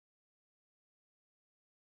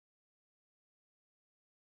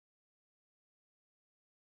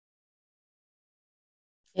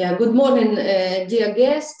Yeah, good morning, dear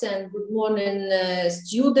guests, and good morning,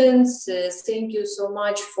 students. Thank you so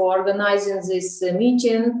much for organizing this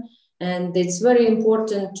meeting. And it's very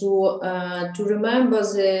important to remember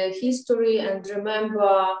the history and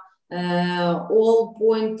remember all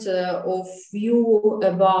point of view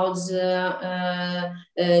about the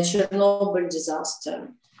Chernobyl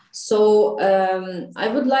disaster. So I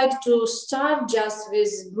would like to start just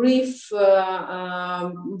with brief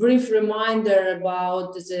reminder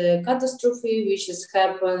about the catastrophe which has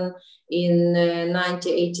happened in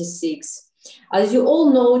 1986. As you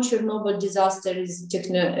all know, Chernobyl disaster is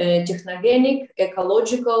technogenic,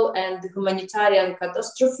 ecological, and humanitarian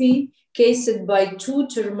catastrophe caused by two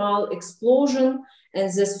thermal explosions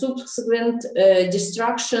and the subsequent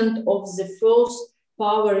destruction of the first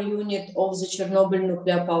power unit of the Chernobyl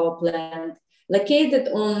nuclear power plant, located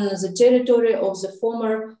on the territory of the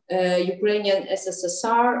former Ukrainian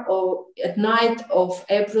SSSR at night of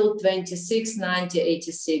April 26,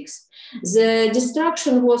 1986. The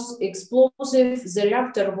destruction was explosive, the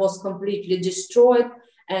reactor was completely destroyed,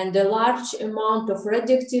 and a large amount of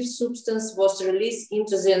radioactive substance was released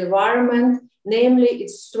into the environment, namely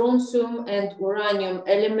its strontium and uranium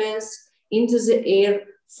elements, into the air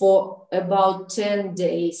for about 10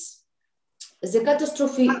 days. The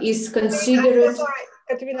catastrophe is considered... Sorry,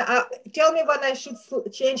 Kateryna, tell me when I should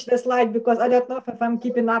change the slide, because I don't know if I'm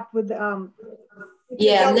keeping up with...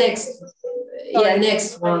 yeah, next. Yeah,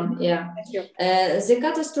 next one, yeah. The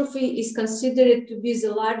catastrophe is considered to be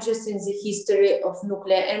the largest in the history of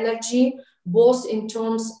nuclear energy, both in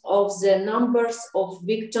terms of the numbers of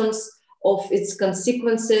victims, of its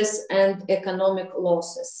consequences, and economic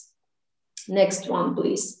losses. Next one,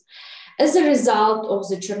 please. As a result of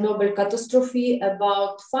the Chernobyl catastrophe,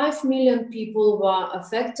 about 5 million people were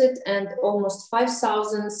affected, and almost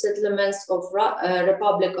 5,000 settlements of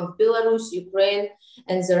Republic of Belarus, Ukraine,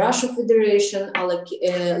 and the Russian Federation are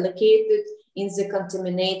located in the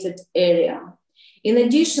contaminated area. In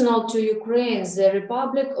addition to Ukraine, the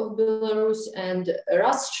Republic of Belarus and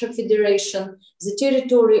Russian Federation, the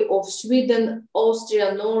territory of Sweden,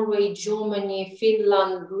 Austria, Norway, Germany,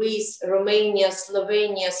 Finland, Greece, Romania,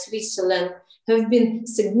 Slovenia, Switzerland have been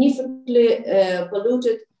significantly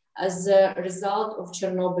polluted as a result of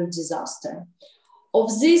Chernobyl disaster.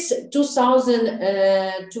 Of these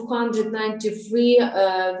 2,293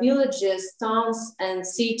 villages, towns, and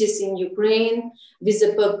cities in Ukraine, with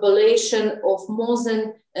a population of more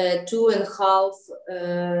than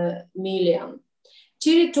 2.5 million.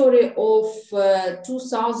 Territory of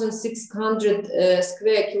 2,600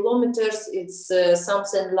 square kilometers, it's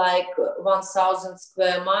something like 1,000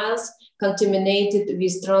 square miles, contaminated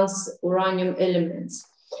with trans-uranium elements.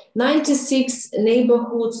 96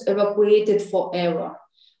 neighborhoods evacuated forever.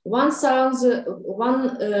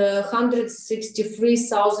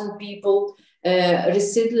 163,000 people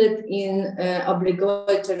resettled in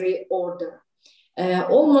obligatory order.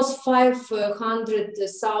 Almost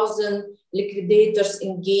 500,000 liquidators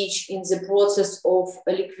engaged in the process of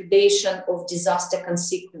liquidation of disaster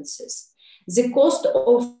consequences. The cost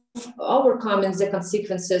of overcoming the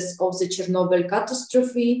consequences of the Chernobyl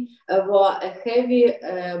catastrophe were a heavy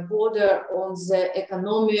border on the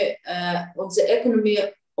economy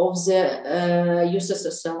of the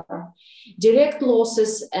USSR. Direct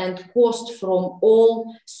losses and cost from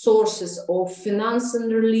all sources of financing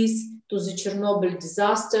release to the Chernobyl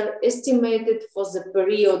disaster, estimated for the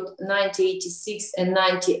period 1986 and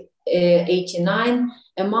 1989,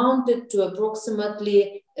 amounted to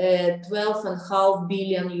approximately $12.5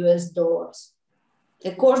 billion US.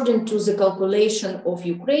 According to the calculation of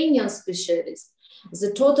Ukrainian specialists,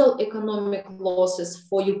 the total economic losses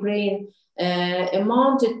for Ukraine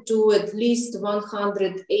amounted to at least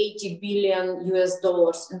 $180 billion US,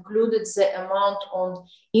 included the amount on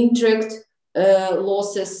indirect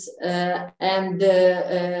losses and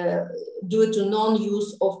due to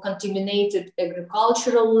non-use of contaminated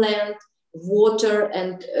agricultural land, water,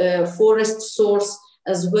 and forest source,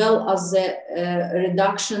 as well as the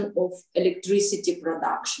reduction of electricity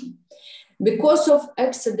production. Because of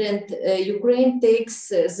accident, Ukraine takes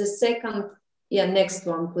the second, next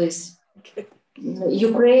one, please. Okay.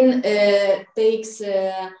 Ukraine takes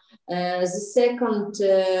the second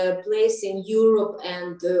place in Europe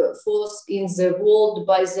and fourth in the world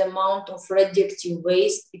by the amount of radioactive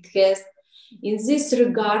waste it has. In this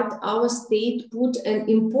regard, our state put an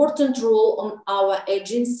important role on our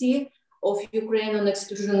agency of Ukrainian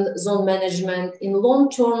Exclusion Zone Management in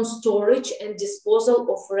long-term storage and disposal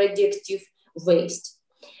of radioactive waste.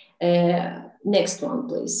 Next one,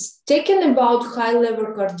 please. Taking about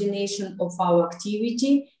high-level coordination of our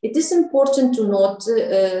activity, it is important to note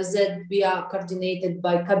that we are coordinated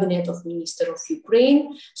by Cabinet of Ministers of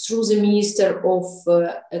Ukraine through the Minister of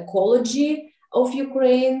Ecology of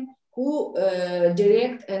Ukraine, who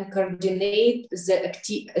direct and coordinate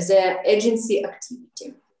the agency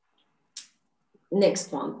activity.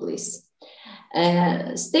 Next one, please.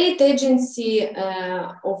 State Agency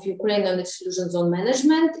of Ukraine on Exclusion Zone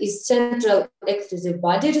Management is central executive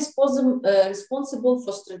body responsible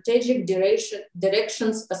for strategic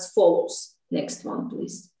directions as follows. Next one,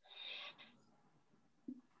 please.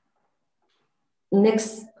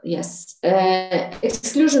 Next, yes.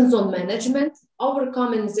 Exclusion Zone Management,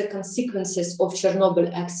 overcoming the consequences of Chernobyl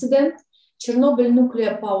accident, Chernobyl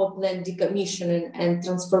nuclear power plant decommissioning and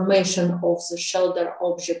transformation of the shelter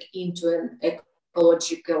object into an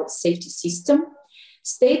ecological safety system,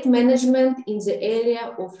 state management in the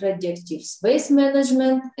area of radioactive waste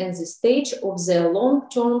management, and the stage of their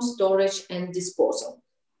long-term storage and disposal.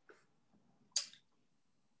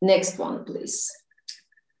 Next one, please.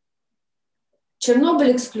 Chernobyl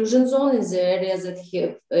exclusion zone is the area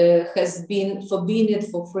that has been forbidden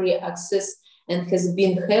for free access and has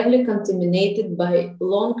been heavily contaminated by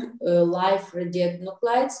long-life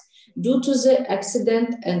radionuclides due to the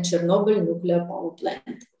accident and Chernobyl nuclear power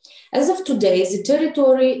plant. As of today, the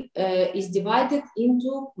territory is divided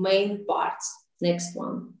into main parts. Next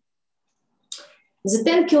one. The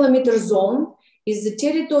 10-kilometer zone is the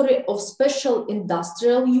territory of special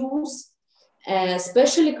industrial use,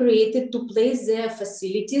 specially created to place their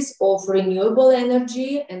facilities of renewable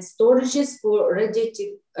energy and storages for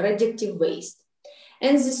radioactive waste.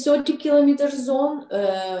 And the 30-kilometer zone,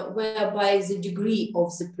 whereby the degree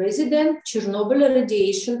of the president, Chernobyl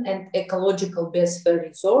radiation and ecological biosphere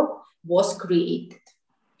reserve was created.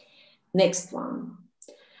 Next one.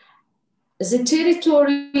 The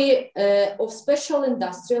territory of special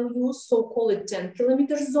industrial use, so-called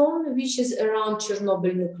 10-kilometer zone, which is around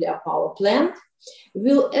Chernobyl nuclear power plant,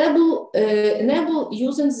 will enable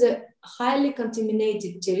using the highly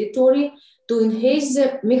contaminated territory to enhance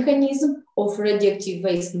the mechanism of radioactive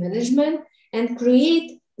waste management and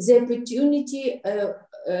create the opportunity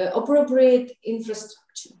appropriate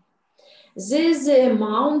infrastructure. There is the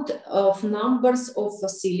amount of numbers of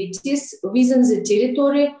facilities within the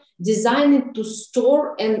territory designed to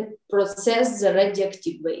store and process the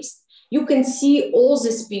radioactive waste. You can see all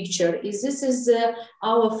this picture. This is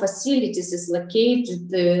our facilities is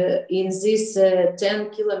located in this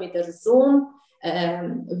 10-kilometer zone.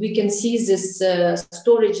 We can see this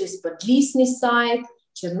storage is Podlysny site,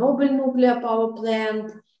 Chernobyl nuclear power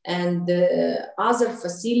plant, and other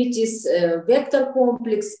facilities, Vector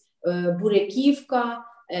complex, Burekivka.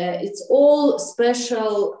 It's all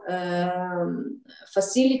special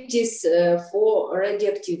facilities for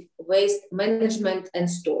radioactive waste management and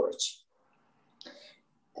storage.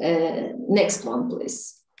 Next one,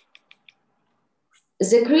 please.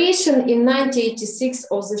 The creation in 1986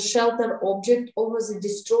 of the shelter object over the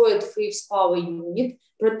destroyed fifth power unit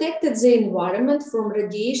protected the environment from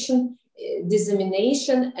radiation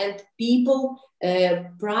dissemination and people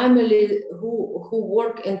primarily who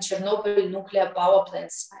work in Chernobyl nuclear power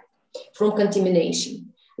plant site from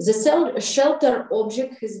contamination. The shelter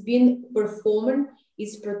object has been performing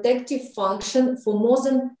its protective function for more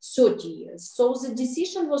than 30 years. So the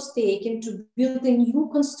decision was taken to build a new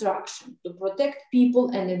construction to protect people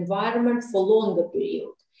and environment for longer period,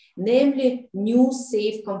 namely new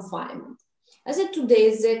safe confinement. As of today,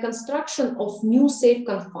 the construction of new safe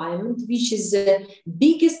confinement, which is the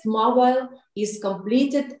biggest mobile, is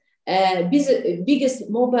completed, biggest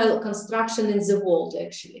mobile construction in the world,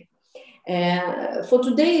 actually. For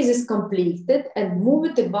today, it is completed and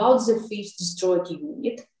moved about the fifth destroyed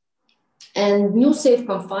unit. And new safe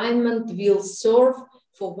confinement will serve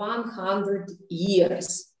for 100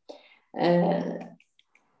 years.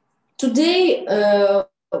 Today,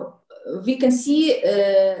 we can see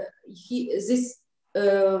this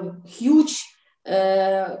huge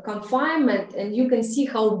confinement, and you can see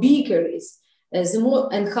how big it is,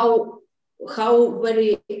 and how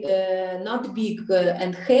very not big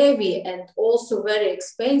and heavy, and also very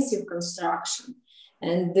expensive construction.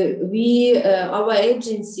 And we, our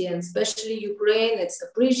agency, and especially Ukraine, it's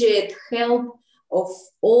appreciate help of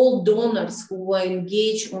all donors who were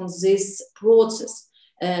engaged on this process.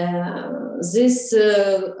 This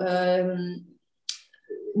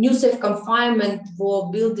new safe confinement was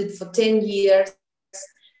built for 10 years,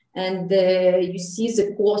 and you see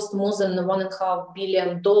the cost more than $1.5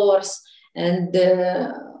 billion, and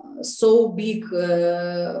so big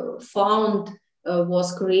fund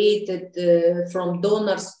was created from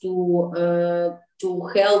donors to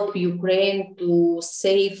help Ukraine to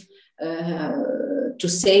save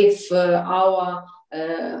our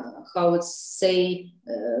how would say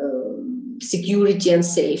security and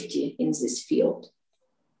safety in this field.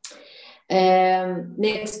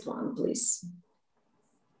 Next one, please.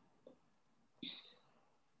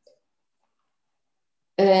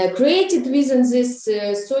 Created within this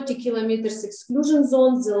 30 kilometers exclusion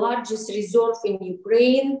zone, the largest reserve in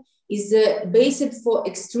Ukraine is based for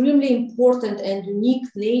extremely important and unique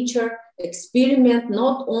nature experiment,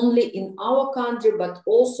 not only in our country, but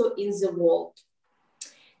also in the world.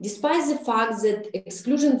 Despite the fact that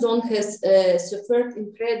exclusion zone has suffered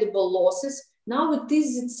incredible losses, now it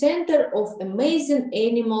is the center of amazing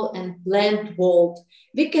animal and plant world.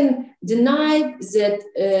 We can deny that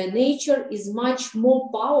nature is much more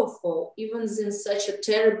powerful even than such a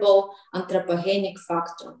terrible anthropogenic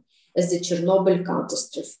factor as the Chernobyl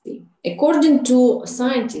catastrophe. According to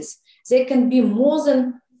scientists, there can be more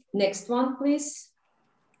than, next one please.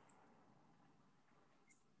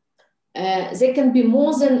 There can be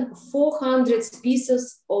more than 400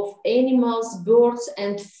 species of animals, birds,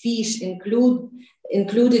 and fish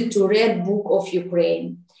included to Red Book of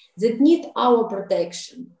Ukraine that need our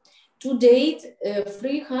protection. To date,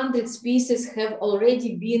 300 species have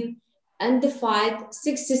already been identified,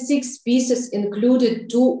 66 species included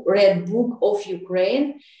to Red Book of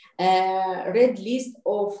Ukraine, Red List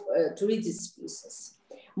of treated species.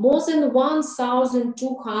 More than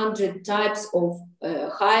 1,200 types of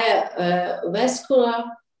higher vascular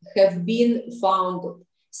have been found.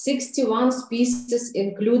 61 species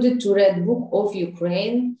included to Red Book of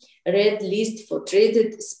Ukraine, Red List for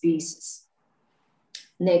treated species.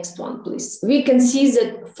 Next one, please. We can see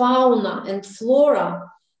that fauna and flora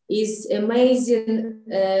is amazing,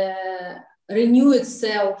 renew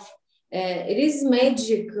itself. It is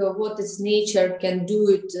magic what its nature can do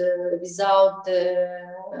it without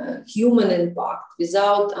human impact,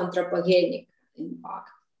 without anthropogenic impact.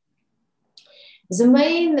 The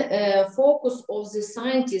main focus of the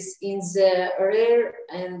scientists in the rare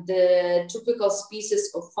and typical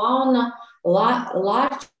species of fauna,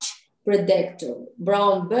 large predator,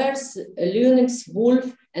 brown bears, lynx,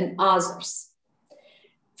 wolf, and others.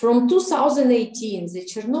 From 2018, the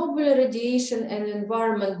Chernobyl Radiation and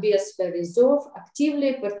Environment Biosphere Reserve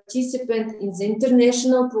actively participated in the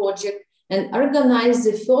international project and organized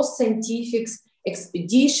the first scientific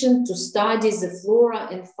expedition to study the flora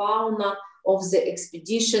and fauna of the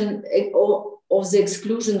exclusion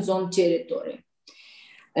zone territory.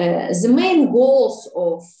 The main goals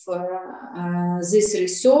of this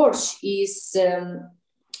research is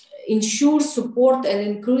ensure, support, and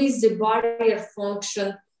increase the barrier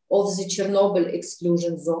function of the Chernobyl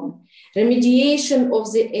exclusion zone, remediation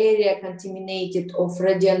of the area contaminated of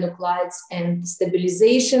radionuclides, and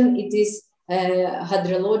stabilization it is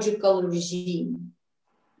hydrological regime.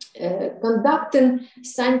 Conducting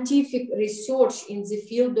scientific research in the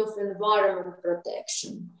field of environment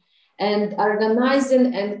protection, and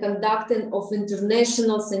organizing and conducting of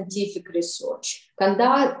international scientific research,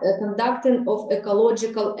 conducting of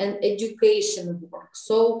ecological and education work.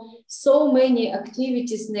 So many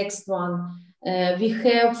activities. Next one, we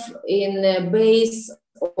have in base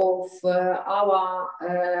of our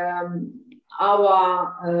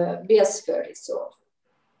biosphere reserve.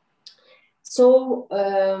 So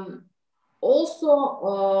also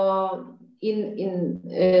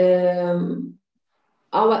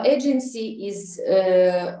our agency is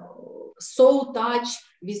so touched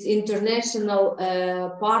with international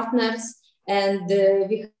partners, and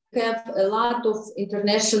we have a lot of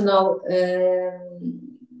international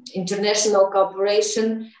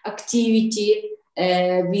cooperation activity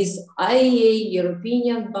with IAEA,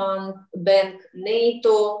 European Bank,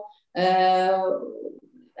 NATO,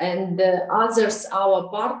 and others, our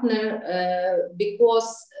partner,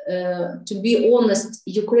 because to be honest,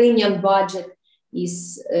 Ukrainian budget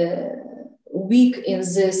is weak in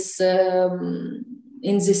this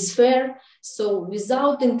sphere. So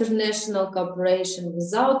without international cooperation,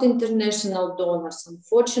 without international donors,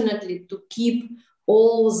 unfortunately, to keep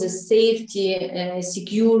all the safety,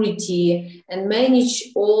 security, and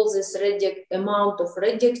manage all this amount of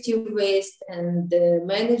radioactive waste and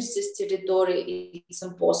manage this territory, it's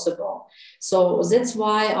impossible. So that's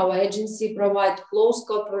why our agency provides close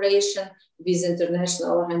cooperation with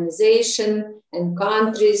international organizations and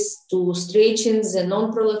countries to strengthen the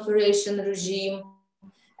non-proliferation regime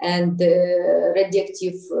and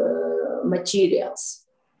radioactive materials.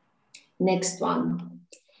 Next one.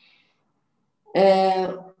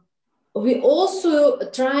 We also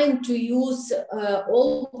trying to use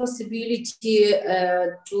all possibility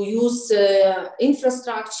to use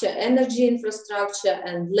infrastructure, energy infrastructure,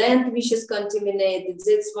 and land which is contaminated.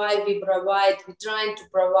 That's why we're trying to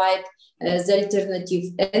provide the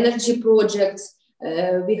alternative energy projects.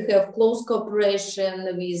 We have close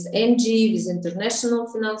cooperation with NG, with International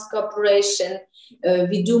Finance Corporation.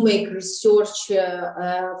 We do make research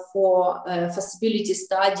for feasibility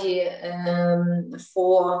study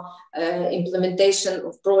for implementation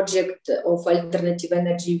of project of alternative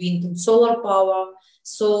energy, wind and solar power.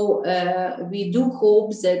 So we do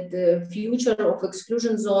hope that the future of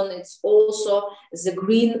exclusion zone is also the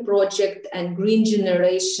green project and green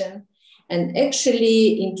generation. And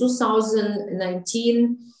actually, in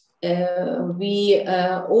 2019, we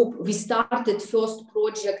started first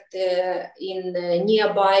project in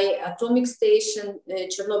nearby atomic station,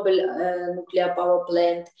 Chernobyl nuclear power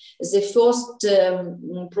plant. The first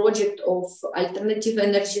project of alternative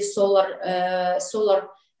energy solar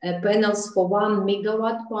panels for 1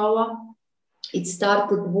 megawatt power. It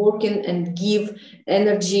started working and give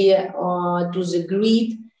energy to the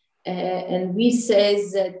grid. And we say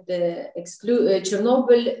that the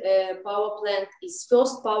Chernobyl power plant is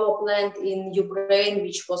first power plant in Ukraine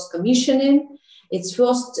which was commissioning. It's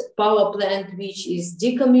first power plant which is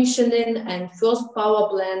decommissioning, and first power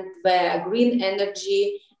plant where green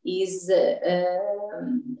energy is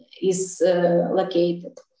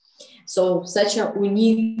located. So such a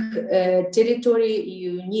unique territory,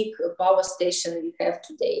 unique power station we have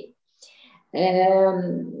today.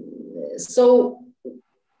 So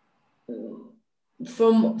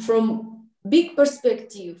from big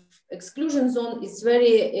perspective, exclusion zone is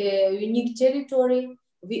very unique territory.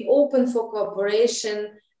 We open for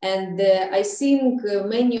cooperation, and I think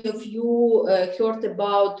many of you heard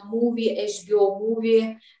about HBO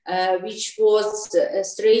movie, which was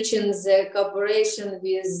stretching the cooperation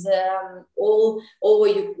with all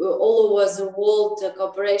over the world,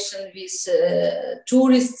 cooperation with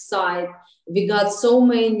tourist side. We got so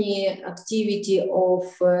many activity of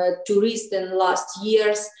tourists in last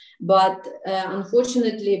years, but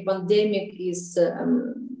unfortunately, pandemic is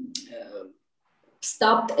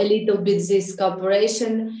stopped a little bit this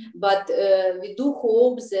cooperation. But we do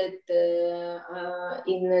hope that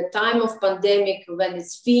in the time of pandemic, when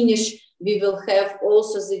it's finished, we will have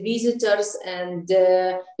also the visitors, and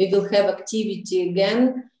we will have activity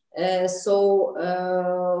again. So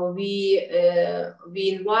we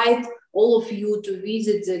invite all of you to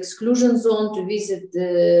visit the exclusion zone, to visit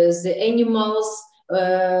the animals,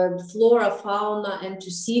 flora, fauna, and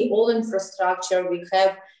to see all infrastructure we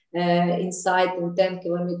have inside the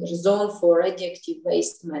 10-kilometer zone for radioactive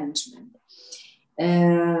waste management.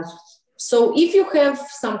 So if you have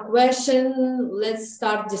some question, let's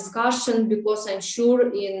start discussion, because I'm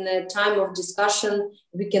sure in a time of discussion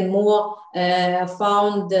we can more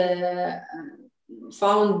found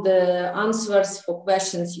the answers for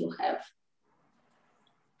questions you have.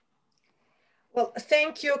 Well,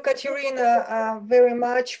 thank you, Kateryna, very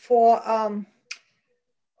much for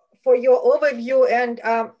your overview. And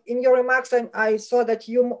in your remarks, I saw that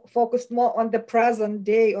you focused more on the present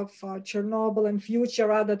day of Chernobyl and future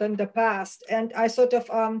rather than the past. And I sort of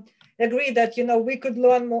agree that, you know, we could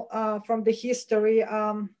learn more from the history.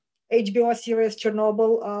 HBO series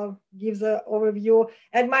Chernobyl gives an overview.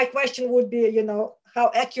 And my question would be, you know, how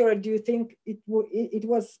accurate do you think it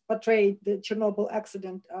was portrayed, the Chernobyl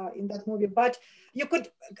accident in that movie? But you could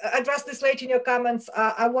address this later in your comments.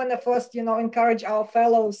 I want to first, you know, encourage our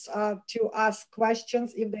fellows to ask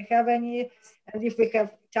questions if they have any, and if we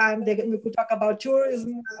have time, we could talk about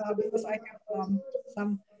tourism, because I have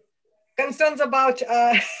some concerns about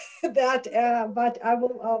that. But I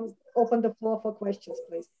will open the floor for questions,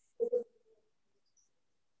 please.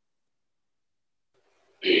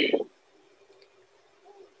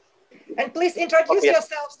 And please introduce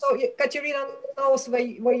yourself so Kateryna knows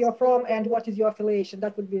where you're from and what is your affiliation.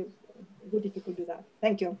 That would be good if you could do that.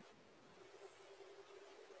 Thank you.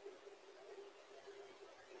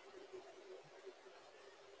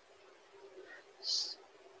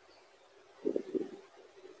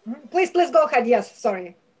 Please go ahead. Yes,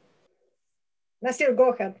 sorry. Nasir,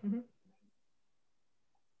 go ahead.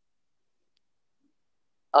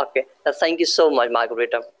 Okay, thank you so much,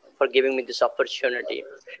 Margarita, for giving me this opportunity.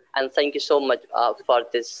 And thank you so much for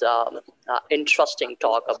this interesting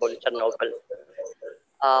talk about Chernobyl.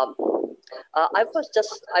 I was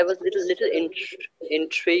little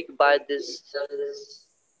intrigued by this.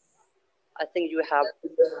 I think you have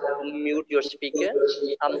to mute your speaker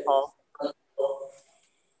somehow.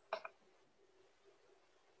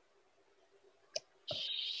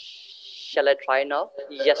 Shall I try now?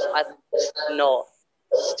 Yes, no.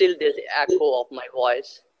 Still there's the echo of my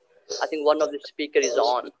voice. I think one of the speaker is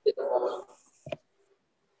on.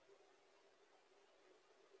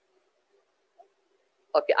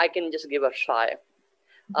 Okay, I can just give a try.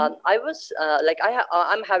 I was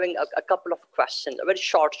I'm having a couple of questions, very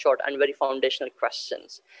short and very foundational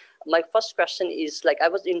questions. My first question is I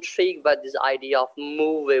was intrigued by this idea of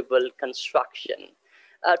movable construction.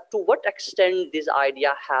 To what extent this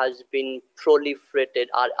idea has been proliferated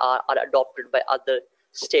or adopted by other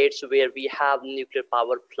states where we have nuclear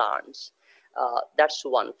power plants? That's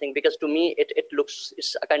one thing, because to me it looks,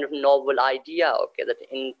 it's a kind of novel idea. Okay, that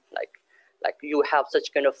in like you have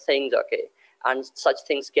such kind of things. Okay. And such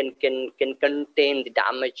things can contain the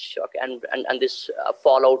damage, okay, and this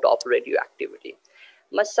fallout of radioactivity.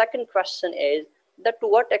 My second question is that to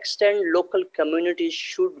what extent local communities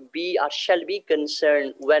should be or shall be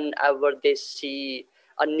concerned whenever they see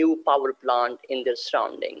a new power plant in their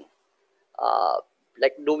surrounding?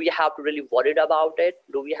 Do we have to really worry about it?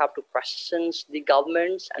 Do we have to question the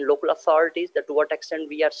governments and local authorities that to what extent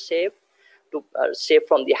we are safe? To save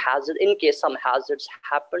from the hazard in case some hazards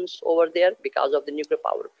happens over there because of the nuclear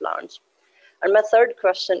power plants. And my third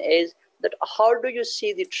question is that how do you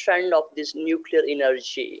see the trend of this nuclear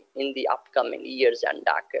energy in the upcoming years and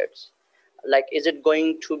decades? Is it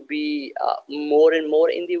going to be more and more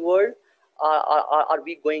in the world, or are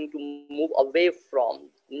we going to move away from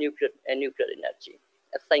nuclear energy?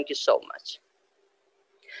 Thank you so much.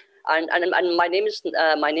 And my name is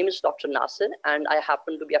Dr. Nasser, and I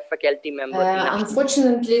happen to be a faculty member.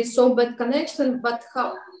 Unfortunately, it's so bad connection. But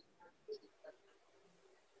how?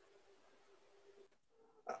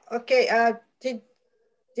 Okay. Did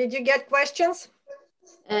you get questions?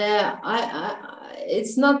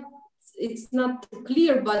 It's not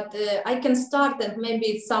clear, but I can start, and maybe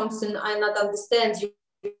it's something I not understand. You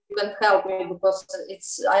can help me because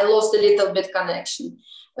I lost a little bit connection.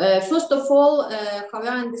 First of all, how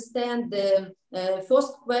I understand the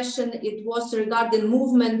first question, it was regarding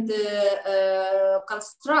movement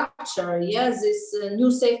construction. Yes, this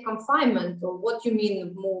new safe confinement, or what you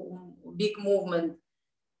mean, big movement?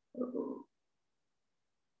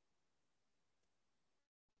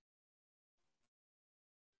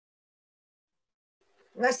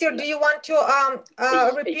 Nasir, do you want to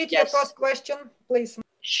repeat your first question, please?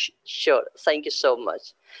 Sure. Thank you so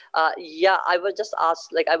much. Yeah, I was just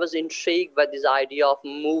asked, I was intrigued by this idea of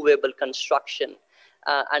movable construction,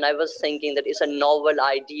 and I was thinking that it's a novel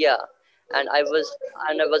idea, and I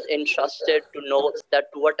was interested to know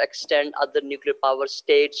that to what extent other nuclear power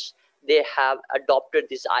states they have adopted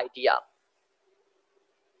this idea.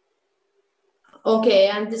 Okay,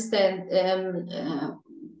 I understand.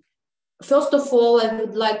 First of all, I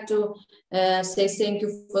would like to say thank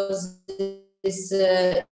you for this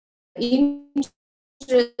interest.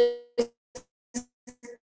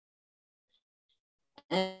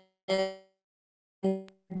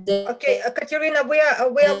 Okay, Kateryna, we are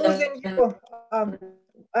losing you.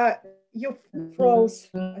 You froze,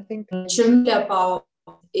 I think. Nuclear power,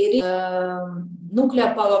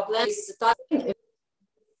 nuclear power plant is starting.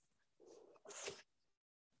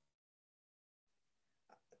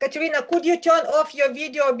 Kateryna, could you turn off your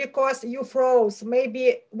video because you froze?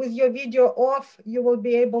 Maybe with your video off, you will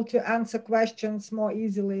be able to answer questions more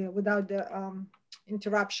easily without the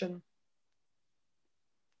interruption.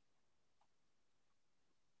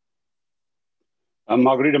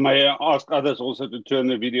 Margarita, may I ask others also to turn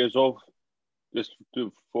their videos off, just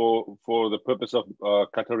for the purpose of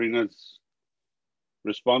Kateryna's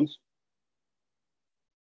response?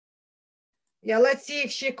 Yeah, let's see if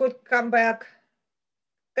she could come back.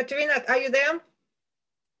 Kateryna, are you there?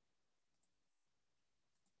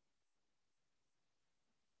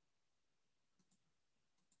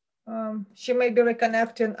 She may be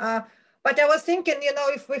reconnecting. But I was thinking,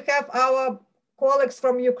 if we have our colleagues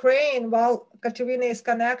from Ukraine while Kateryna is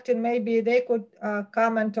connecting, maybe they could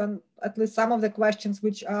comment on at least some of the questions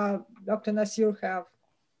which Dr. Nasir have.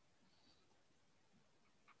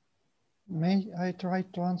 May I try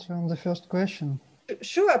to answer on the first question?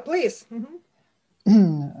 Sure, please.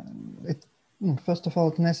 First of all,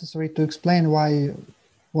 it's necessary to explain why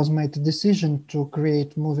was made the decision to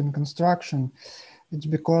create moving construction. It's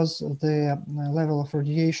because the level of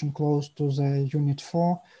radiation close to the Unit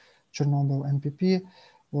 4, Chernobyl NPP,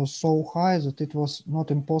 was so high that it was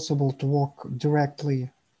not impossible to walk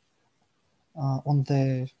directly on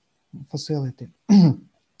the facility.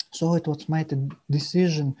 So it was made a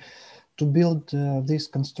decision to build this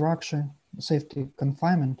construction, safety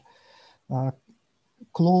confinement,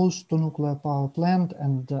 close to nuclear power plant,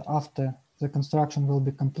 and after the construction will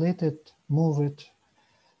be completed, move it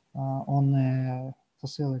on a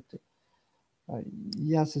facility.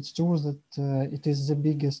 Yes, it's true that it is the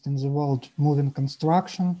biggest in the world moving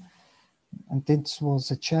construction, and it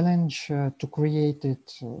was a challenge to create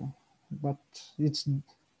it, but it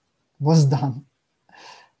was done.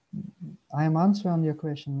 I am answering your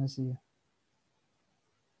question, Nazir.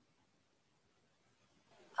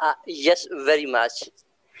 Yes, very much.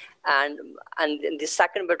 And the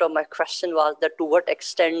second bit of my question was that to what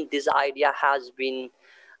extent this idea has been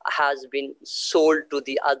sold to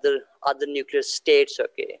the other nuclear states,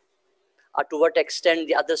 okay? To what extent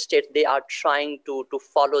the other states, they are trying to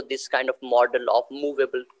follow this kind of model of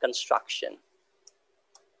movable construction.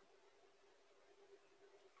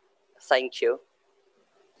 Thank you.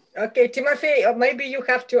 Okay, Timothy, maybe you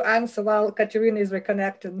have to answer while Kateryna is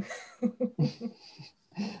reconnecting.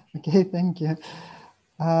 Okay, thank you.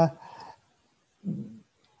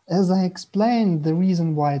 As I explained, the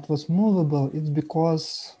reason why it was movable is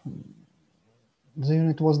because the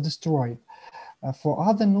unit was destroyed. For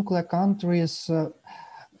other nuclear countries,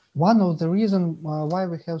 one of the reasons why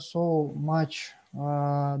we have so much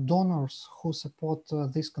donors who support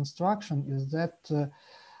this construction is that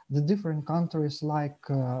the different countries like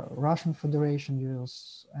Russian Federation,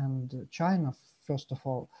 US, and China, first of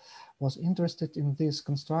all, was interested in this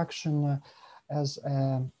construction as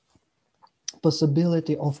a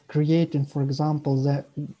possibility of creating, for example, the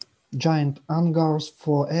giant hangars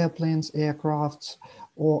for airplanes, aircrafts,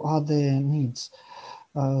 or other needs.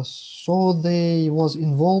 So they was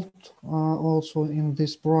involved also in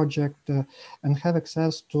this project and have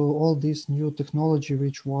access to all this new technology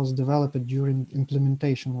which was developed during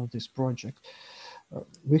implementation of this project.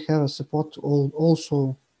 We have support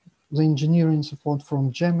also the engineering support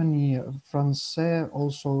from Germany, France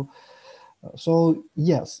also. So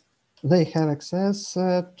yes, they have access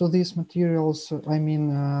to these materials. I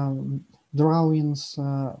mean, drawings,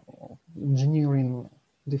 engineering,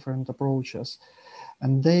 different approaches,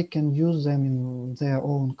 and they can use them in their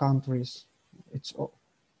own countries. It's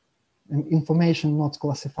information not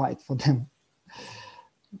classified for them.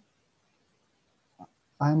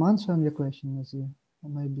 I'm answering your question, Nazir, or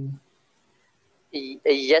maybe.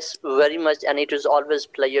 Yes, very much, and it is always a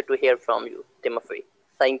pleasure to hear from you, Timothy.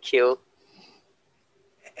 Thank you.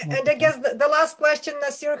 And I guess the last question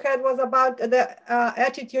Nasir had was about the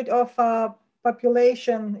attitude of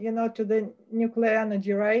population, you know, to the nuclear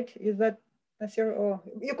energy, right? Is that Nasir? Or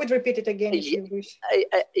you could repeat it again if you wish.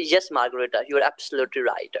 Yes, Margarita, you're absolutely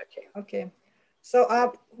right. Okay. Okay.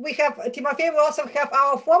 So we have Timothy. We also have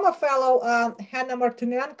our former fellow Hanna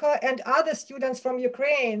Martynenko and other students from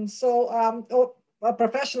Ukraine. So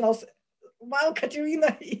professionals. While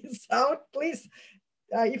Kateryna is out, please,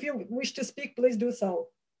 if you wish to speak, please do so.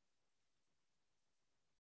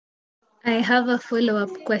 I have a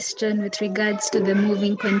follow-up question with regards to the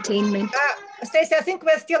moving containment. Stacey, I think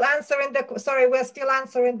we're still answering that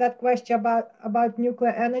question about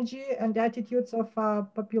nuclear energy and the attitudes of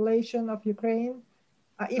population of Ukraine.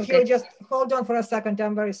 If you just hold on for a second,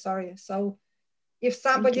 I'm very sorry. So if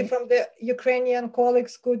somebody from the Ukrainian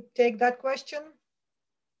colleagues could take that question.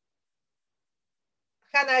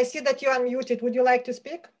 Hannah, I see that you're unmuted. Would you like to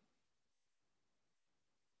speak?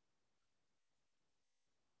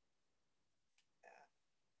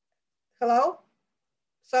 Hello?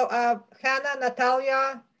 So Hannah,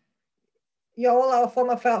 Natalia, you're all our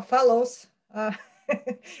former fellows.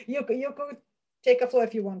 You could take a floor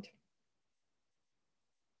if you want.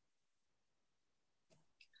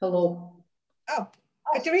 Hello. Oh,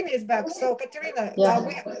 Kateryna is back. So Kateryna,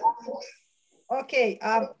 okay.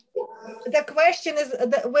 The question is,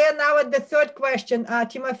 we're now at the third question.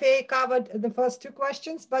 Timothy covered the first two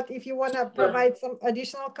questions, but if you want to provide some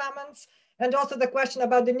additional comments, and also the question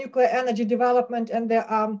about the nuclear energy development and the,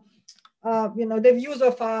 you know, the views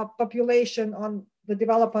of our population on the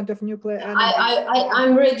development of nuclear energy.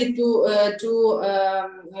 I'm ready to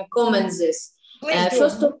comment this.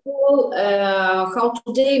 First of all, how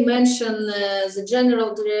today mentioned the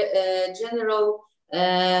general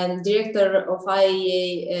director of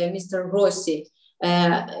IAEA, Mr. Grossi,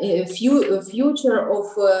 future of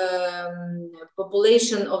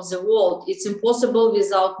population of the world, it's impossible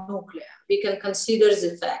without nuclear. We can consider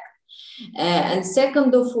the fact. And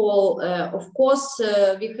second of all, of course,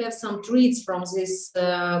 we have some threats from this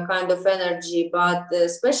kind of energy, but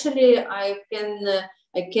especially I can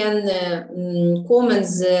comment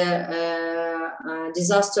the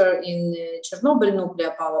disaster in Chernobyl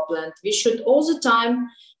nuclear power plant. We should all the time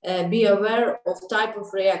be aware of type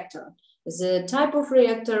of reactor. The type of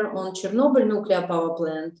reactor on Chernobyl nuclear power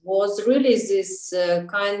plant was really this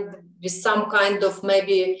with some kind of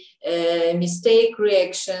maybe mistake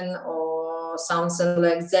reaction or or something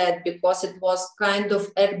like that, because it was kind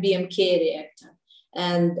of RBMK reactor.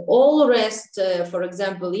 And all rest, for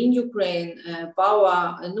example, in Ukraine,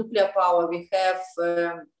 nuclear power, we have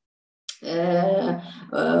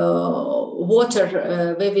water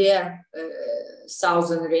VVR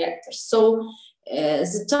 1000 reactors. So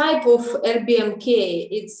the type of RBMK,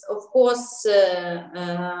 it's of course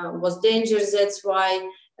was dangerous. That's why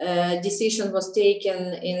decision was taken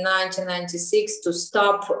in 1996 to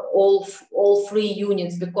stop all three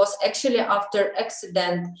units, because actually after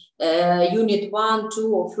accident, unit 1,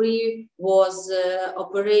 2, or 3 was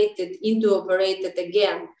operated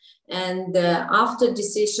again. And after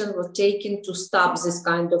decision was taken to stop this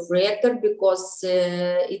kind of reactor, because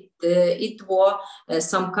it was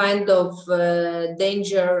some kind of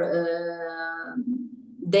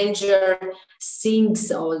danger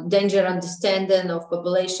things or danger understanding of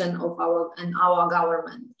population of our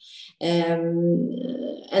government.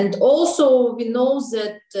 And also we know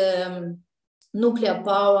that nuclear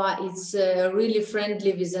power is really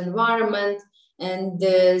friendly with environment. And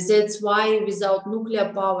that's why without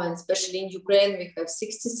nuclear power, and especially in Ukraine, we have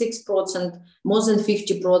 66%, more than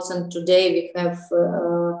 50% today, we have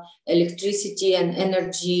electricity and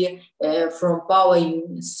energy from power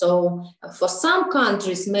units. So for some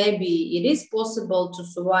countries, maybe it is possible to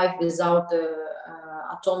survive without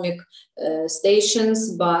atomic stations,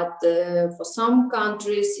 but for some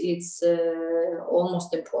countries, it's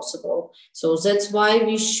almost impossible. So that's why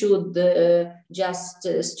we should just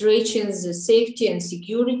strengthen the safety and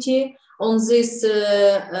security on this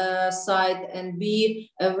side and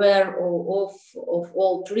be aware of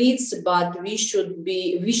all threats, but we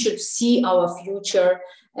should see our future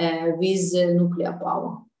with nuclear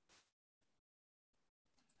power.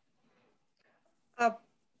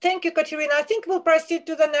 Thank you, Kateryna. I think we'll proceed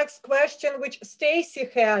to the next question, which Stacy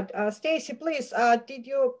had. Stacy, please, did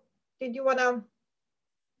you want to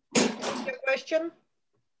ask your question?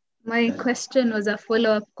 My question was a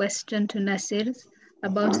follow-up question to Nasir's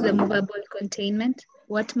about the movable containment.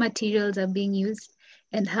 What materials are being used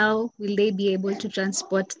and how will they be able to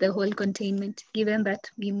transport the whole containment, given that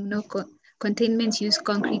we know containments use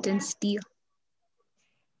concrete and steel?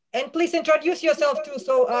 And please introduce yourself too,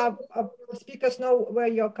 so speakers know where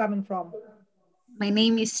you're coming from. My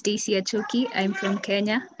name is Stacy Achoki. I'm from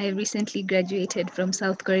Kenya. I recently graduated from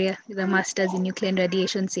South Korea with a master's in nuclear and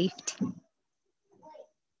radiation safety.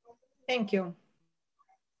 Thank you.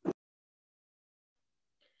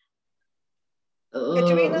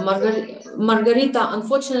 Margarita,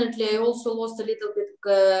 unfortunately, I also lost a little bit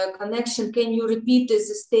connection. Can you repeat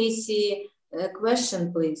this Stacy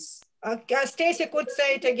question, please? Stacy could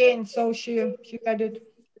say it again, so she had it.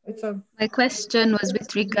 My question was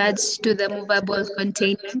with regards to the movable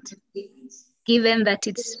containment. Given that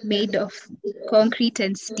it's made of concrete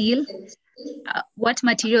and steel, what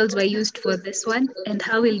materials were used for this one, and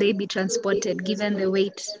how will they be transported given the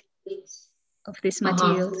weight of this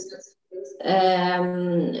material?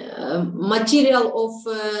 Material of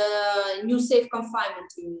new safe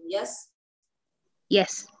confinement, you mean, yes?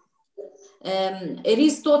 Yes. It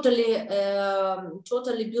is totally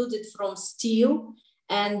built from steel,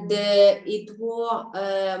 and it was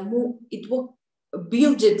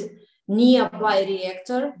built nearby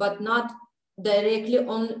reactor, but not directly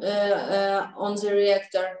on the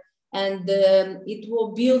reactor. And it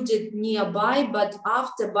was built nearby, but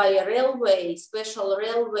after by a railway, special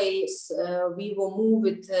railways, we will move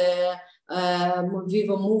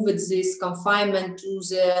this confinement to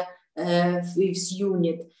the 5th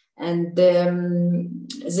unit. And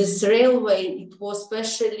this railway, it was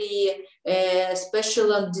specially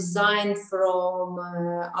designed from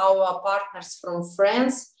our partners from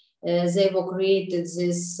France. They were created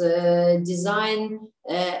this design,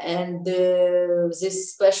 and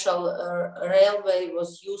this special railway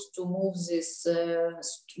was used to move this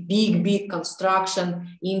big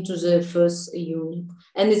construction into the 1st unit.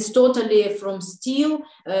 And it's totally from steel.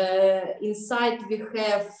 Inside we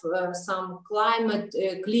have some climate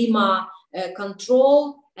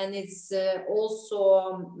control, and it's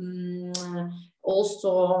also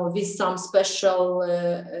with some special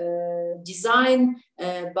design,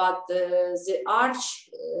 but the arch,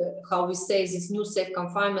 how we say, this new safe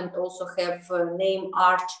confinement also have name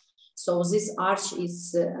arch. So this arch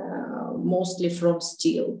is mostly from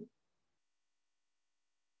steel.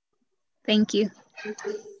 Thank you.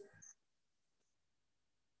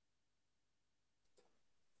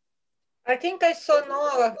 I think I saw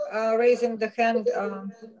Noah raising the hand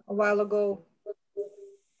a while ago.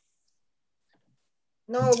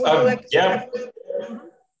 Noah, would you like to? Yeah.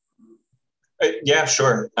 Yeah,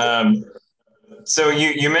 sure. So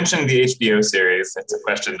you mentioned the HBO series. It's a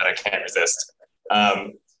question that I can't resist.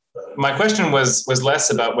 My question was less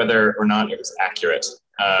about whether or not it was accurate,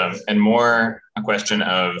 and more a question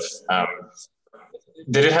of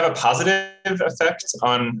did it have a positive effect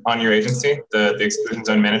on your agency, the Exclusion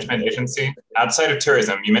Zone Management Agency, outside of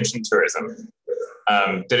tourism? You mentioned tourism.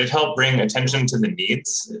 Did it help bring attention to the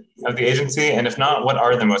needs of the agency? And if not, what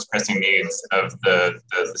are the most pressing needs of the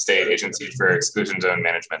state agency for Exclusion Zone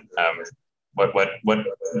Management?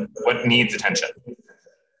 What needs attention?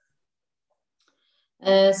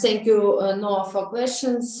 Thank you, Noah, for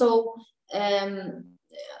questions. So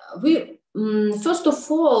first of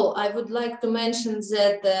all, I would like to mention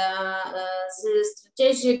that the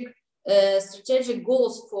strategic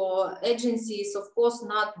goals for agencies, of course,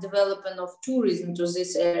 not development of tourism to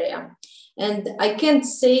this area. And I can't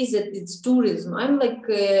say that it's tourism. I'm like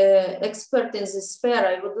expert in this sphere.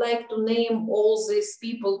 I would like to name all these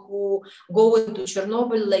people who go into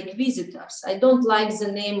Chernobyl like visitors. I don't like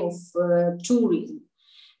the name of tourism.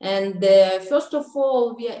 And first of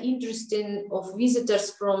all, we are interested of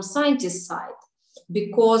visitors from scientist side,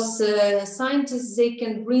 because scientists, they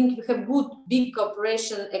can bring, we have good big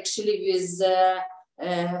cooperation actually with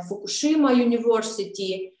Fukushima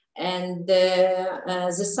University, and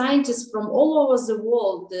the scientists from all over the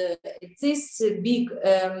world. It is big,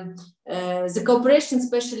 the cooperation,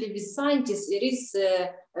 especially with scientists, it is a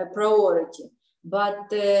priority. But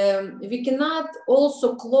we cannot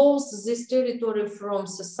also close this territory from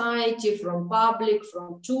society, from public,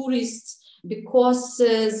 from tourists, because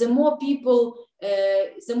the more people,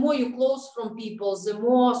 the more you close from people, the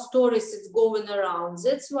more stories is going around.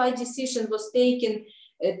 That's why decision was taken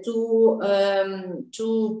to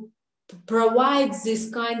provide this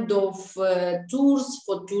kind of tours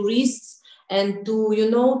for tourists, and to, you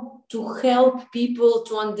know, to help people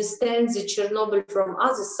to understand the Chernobyl from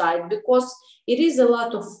other side, because it is a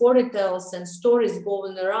lot of fairy tales and stories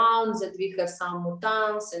going around that we have some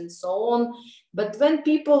mutants and so on. But when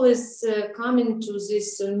people is coming to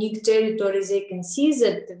this unique territory, they can see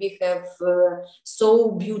that we have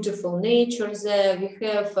so beautiful nature there. We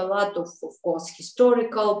have a lot of course,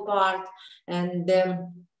 historical part. And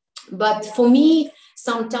but for me,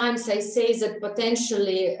 sometimes I say that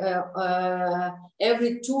potentially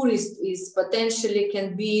every tourist is potentially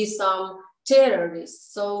can be some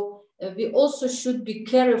terrorist. So we also should be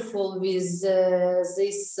careful with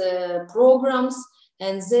these programs,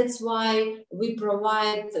 and that's why we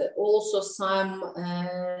provide also some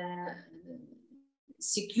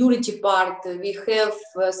security part. We have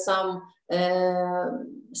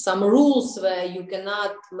some rules where you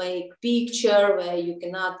cannot make picture, where you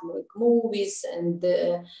cannot make movies, and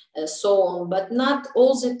so on. But not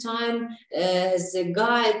all the time the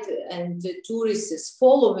guide and the tourist is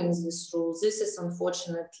following these rules. This is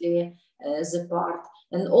unfortunately the part.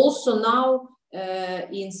 And also now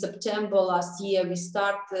in September last year, we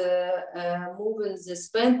start moving the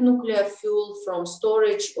spent nuclear fuel from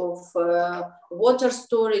storage of water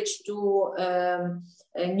storage to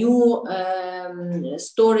a new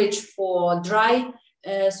storage for dry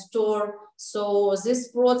store. So this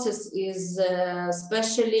process is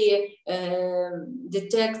especially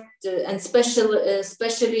detect and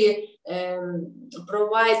especially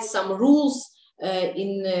provide some rules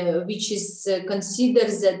in which is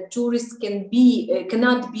considered that tourists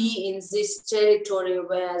cannot be in this territory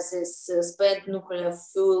where this spent nuclear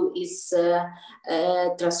fuel is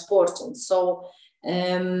transported. So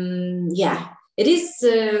yeah, it is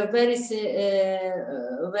very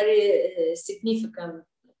significant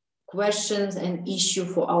questions and issue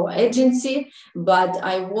for our agency, but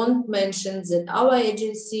I won't mention that our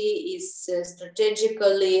agency is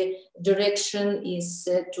strategically direction is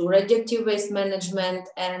to radioactive waste management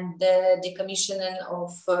and decommissioning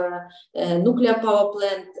of nuclear power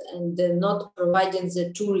plant, and not providing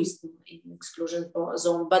the tourism in exclusion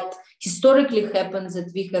zone. But historically happens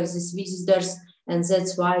that we have these visitors, and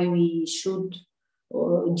that's why we should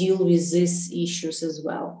deal with these issues as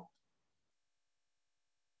well.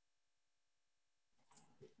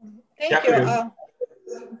 Thank you.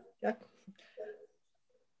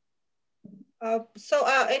 So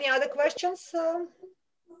any other questions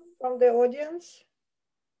from the audience?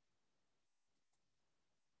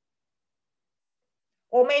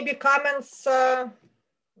 Or maybe comments to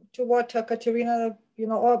what Kateryna, you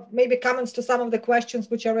know, or maybe comments to some of the questions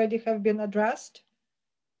which already have been addressed?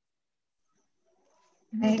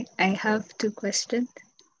 I have two questions.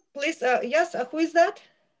 Please, yes, who is that?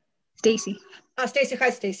 Stacy. Stacy, hi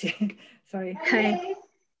Stacy. Sorry. Hi.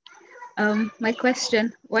 One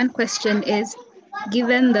question is,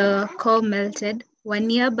 given the core melted, were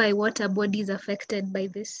nearby water bodies affected by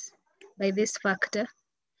by this factor?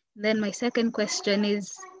 Then my second question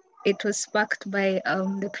is, it was sparked by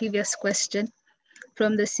the previous question.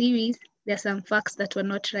 From the series, there are some facts that were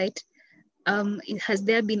not right. Has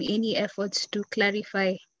there been any efforts to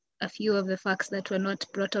clarify a few of the facts that were not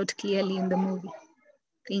brought out clearly in the movie?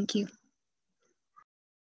 Thank you.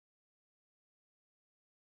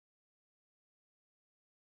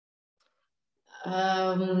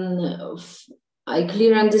 I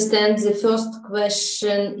clearly understand the first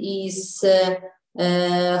question is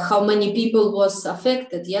how many people was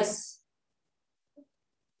affected, yes?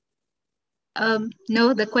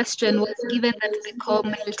 No, the question was, given that the core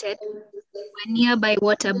melted, were nearby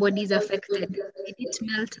water bodies affected? Did it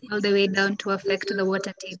melt all the way down to affect the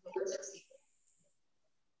water table?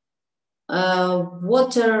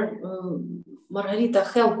 Water, Margarita,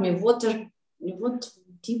 help me, water, what?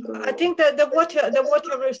 I think that the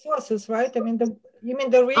water resources, right? I mean, you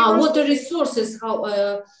mean the rivers? Water resources,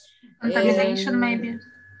 how? Contamination, maybe?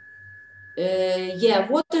 Yeah,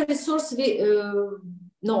 water resource,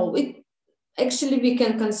 no, actually we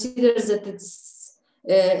can consider that it's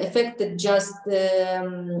affected just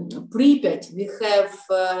Pripyat. We have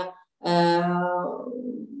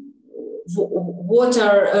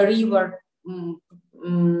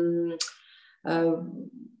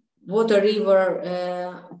water river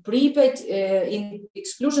Pripyat in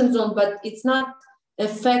exclusion zone, but it's not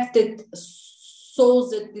affected so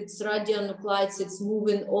that it's radionuclides, it's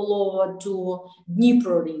moving all over to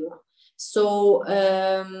Dnipro river. So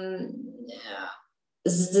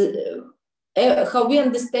how we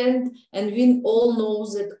understand, and we all know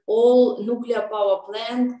that all nuclear power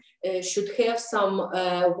plant should have some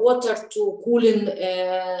water to cooling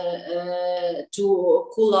to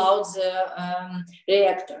cool out the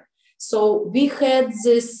reactor. So we had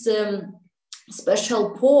this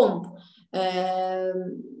special pump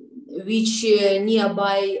which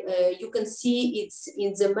nearby, you can see it's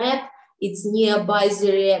in the map, it's nearby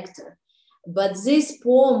the reactor. But this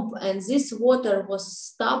pump and this water was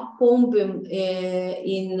stopped pumping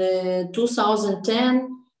in 2010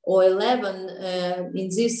 or 11 in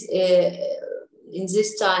this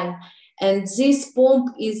time. And this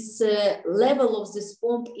pump is, level of this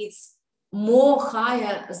pump is more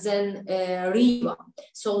higher than river.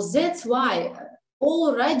 So that's why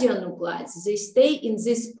all radionuclides, they stay in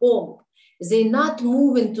this pump. They're not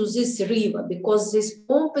moving to this river because this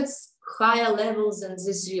pump is higher levels than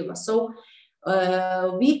this river. So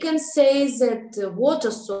we can say that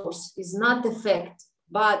water source is not affected,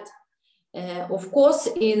 but of course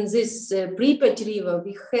in this Pripyat river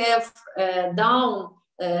we have down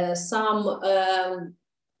some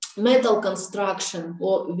metal construction,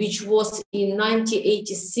 which was in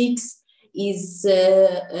 1986 is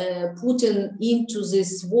put into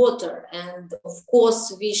this water, and of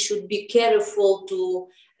course we should be careful to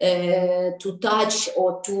touch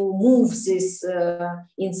or to move this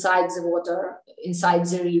inside the water, inside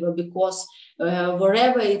the river, because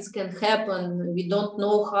wherever it can happen, we don't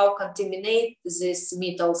know how contaminate these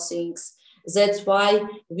metal things. That's why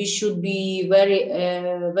we should be very,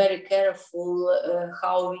 very careful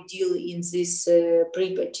how we deal in this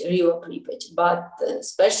Pripyat, river Pripyat, but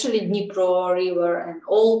especially Dnipro river and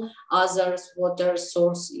all other water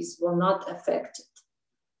sources were not affected.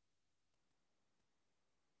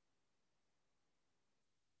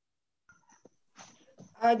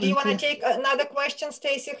 Do you want to take another question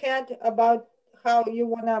Stacy had about how you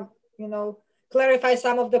want to, clarify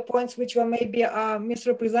some of the points which were maybe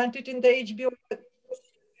misrepresented in the HBO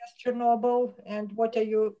Chernobyl, and what are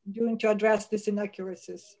you doing to address these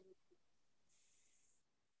inaccuracies?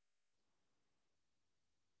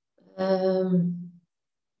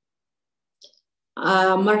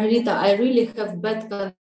 Margarita, I really have bad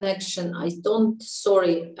connection.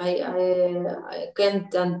 Sorry, I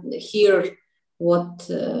can't hear what.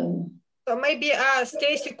 So maybe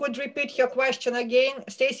Stacy could repeat your question again.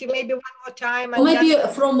 Stacy, maybe one more time. And maybe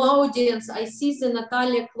from audience, I see the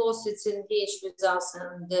Natalia Kloss is engaged with us,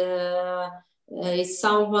 and is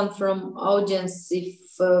someone from audience, if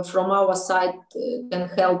from our side can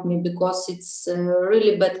help me, because it's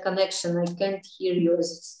really bad connection. I can't hear you.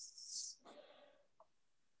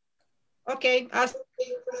 Okay.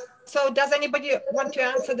 So does anybody want to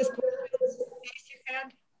answer this question Stacy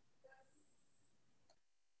had?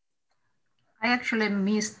 I actually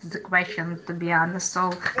missed the question, to be honest,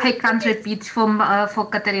 so I can't repeat for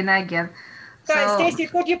Kateryna again. So, Stacy,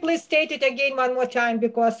 could you please state it again one more time,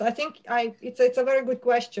 because I think it's a very good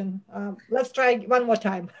question. Let's try one more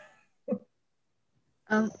time.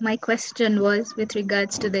 My question was with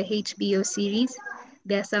regards to the HBO series.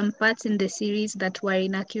 There are some parts in the series that were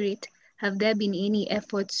inaccurate. Have there been any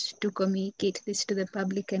efforts to communicate this to the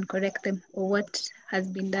public and correct them, or what has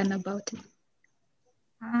been done about it?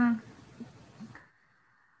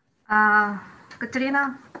 Kateryna,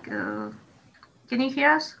 can you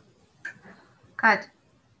hear us? Katya?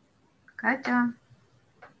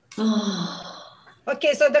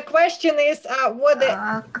 Okay, so the question is,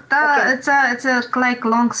 It's a like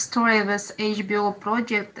long story with HBO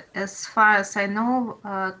project. As far as I know,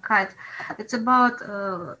 Кать, it's about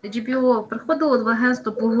HBO приходило в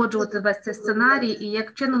агентство погоджувати весь цей сценарій, і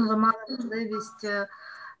як чином ви мали можливість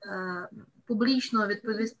публічно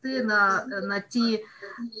відповісти на ті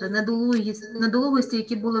недолугості,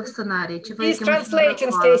 які були в сценарії. Чи ви Please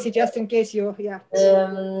translate, Stacy, just in case you,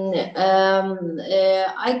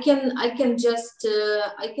 I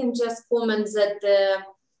can just comment that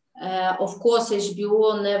of course HBO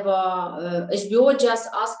just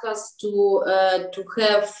asked us to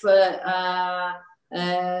have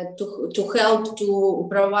to help to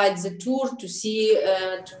provide the tour to see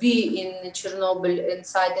to be in Chernobyl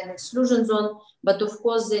inside an exclusion zone, but of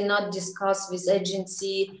course they not discuss with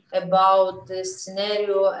agency about the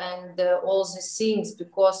scenario and all these things,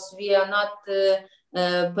 because we are not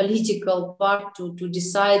political part to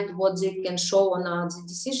decide what they can show or not. The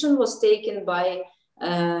decision was taken by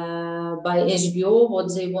HBO, what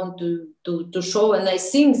they want to show, and I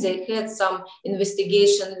think they had some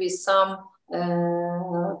investigation with some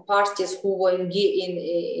parties who were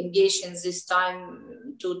engaged in this time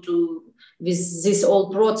with this whole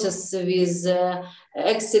process with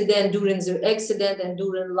accident, during the accident and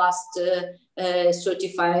during last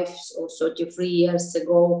 35 or 33 years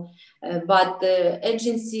ago. But the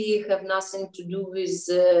agency have nothing to do with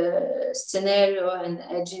scenario, and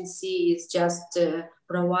agency is just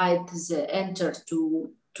provide the enter to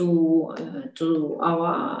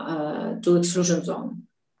our to exclusion zone.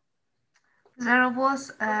 There was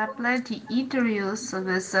plenty interviews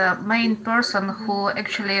with the main person who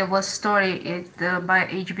actually was story by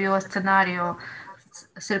HBO scenario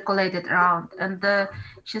circulated around, and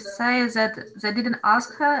she says that they didn't ask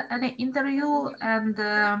her any interview, and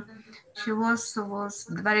she was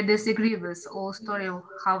very disagree with all story of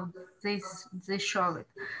how they show it.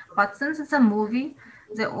 But since it's a movie,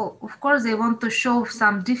 they of course they want to show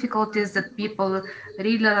some difficulties that people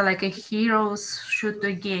really like a heroes shoot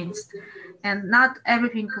against, and not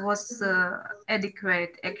everything was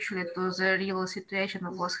adequate actually to the real situation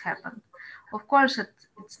of what's happened. Of course,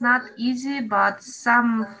 it's not easy, but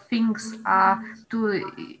some things are too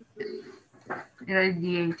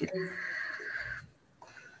irradiated.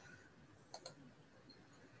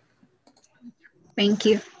 Thank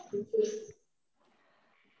you.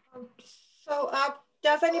 So,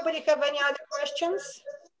 does anybody have any other questions?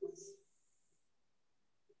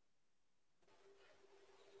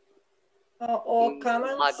 Or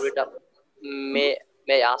comments? Margarita, may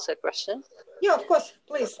I ask a question? Yeah, of course,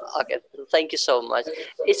 please. Okay, thank you so much.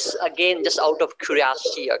 It's again just out of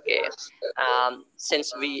curiosity, okay.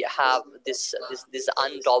 Since we have this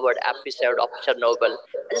uncovered episode of Chernobyl,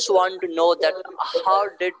 I just want to know that how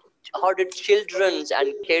did children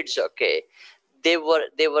and kids, okay, they were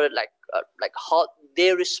like how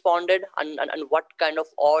they responded, and what kind of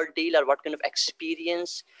ordeal or what kind of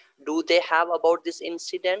experience do they have about this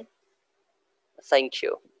incident? Thank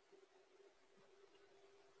you.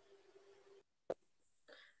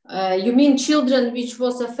 You mean children which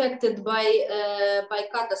was affected by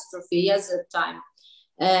catastrophe? Yes, at the time.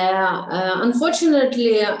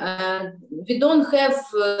 Unfortunately, we don't have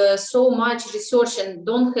so much research and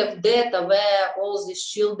don't have data where all these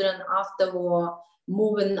children after were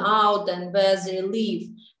moving out and where they live.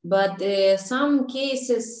 But some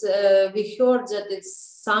cases we heard that it's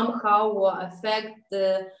somehow affect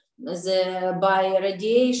by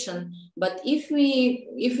radiation. But if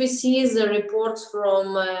we see the reports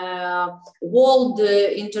from World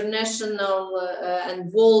International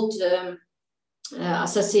and World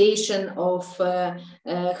Association of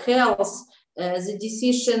Health, the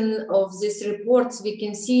decision of these reports, we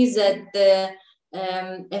can see that the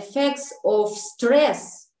effects of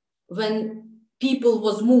stress when people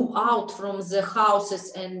was moved out from the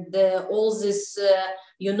houses and all this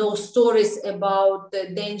stories about the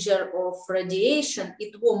danger of radiation,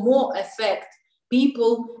 it will more affect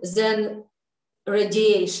people than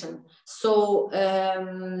radiation. So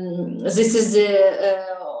this is a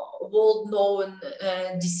world-known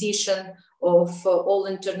decision of all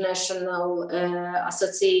international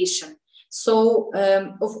association. So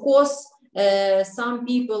of course some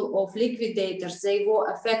people of liquidators, they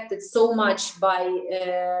were affected so much by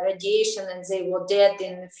radiation and they were dead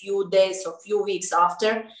in a few days or few weeks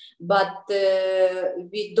after, but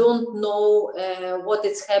we don't know what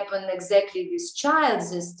has happened exactly with child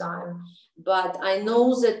this time. But I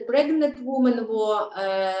know that pregnant women were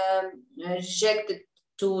rejected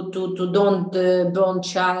to don't burn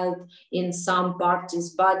child in some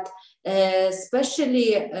parties, but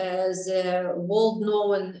especially the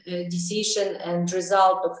world-known decision and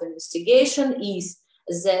result of investigation is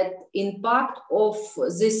that impact of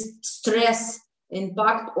this stress,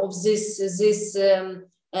 impact of this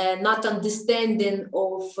not understanding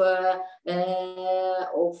of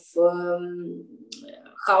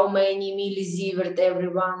how many millisievert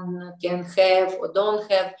everyone can have or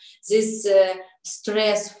don't have, this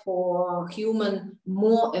stress for human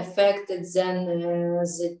more affected than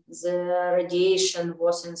the radiation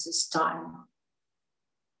was in this time.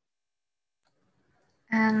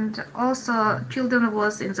 And also children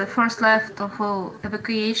was in the first left of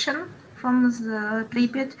evacuation from the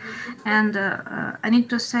Pripyat, and I need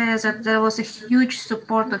to say that there was a huge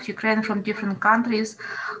support of Ukraine from different countries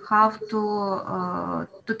how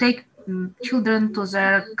to take children to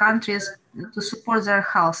their countries to support their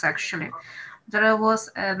health. Actually, there was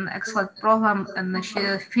an excellent program, and she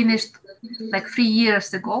finished like 3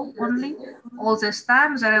 years ago only. All this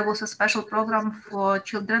time there was a special program for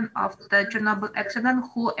children of the Chernobyl accident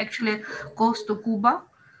who actually goes to Cuba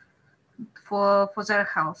for their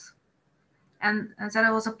health. And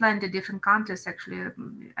there was a plenty of different countries, actually,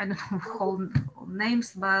 I don't know whole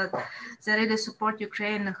names, but they really support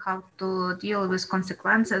Ukraine how to deal with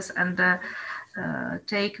consequences and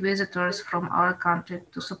take visitors from our country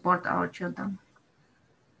to support our children.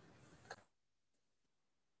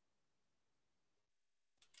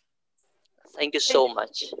 Thank you so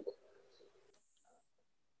much.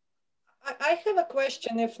 I have a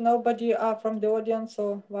question if nobody from the audience,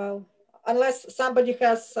 or well, unless somebody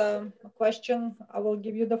has a question, I will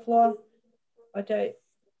give you the floor. But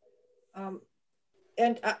I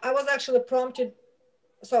was actually prompted,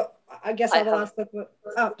 so I guess I will ask the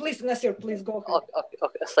please, Nasir, please go ahead.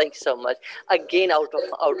 Okay. Thanks so much. Again, out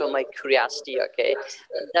of my curiosity, okay,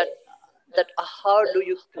 that how do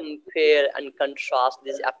you compare and contrast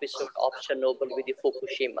this episode of Chernobyl with the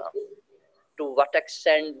Fukushima? To what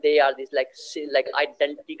extent they are these like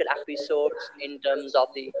identical episodes in terms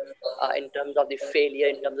of the failure,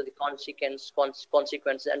 in terms of the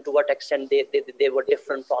consequences, and to what extent they were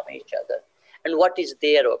different from each other, and what is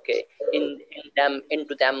there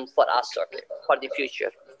into them for us, okay, for the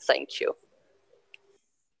future. Thank you.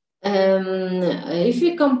 If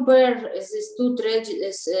we compare these two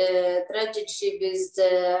tragedies with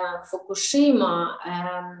Fukushima,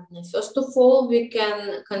 first of all, we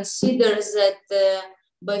can consider that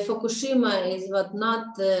by Fukushima is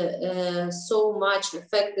not so much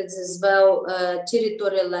affected as well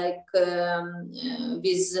territory like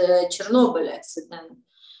with Chernobyl accident.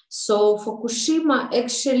 So Fukushima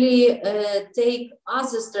actually take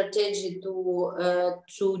other strategy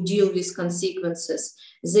to deal with consequences.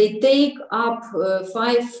 They take up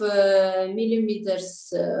 5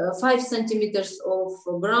 centimeters of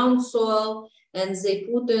ground soil, and they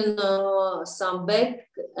put in some bag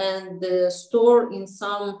and store in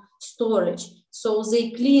some storage. So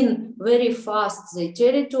they clean very fast the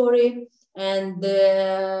territory, and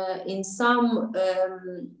in some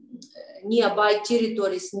nearby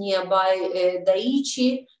territories, nearby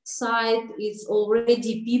Daiichi site, it's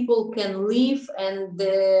already people can live and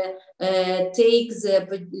take the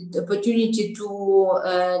opportunity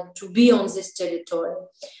to be on this territory.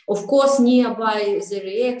 Of course, nearby the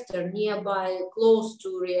reactor, nearby close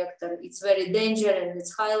to reactor, it's very dangerous and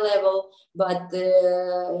it's high level, but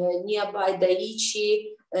nearby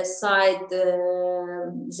Daiichi site,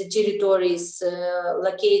 the territory is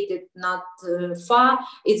located not far.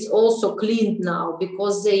 It's also cleaned now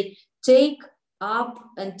because they take up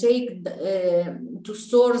and take to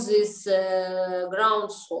store this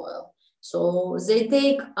ground soil. So they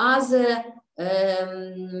take other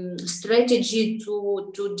strategy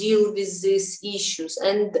to deal with these issues.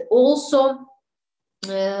 And also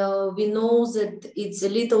we know that it's a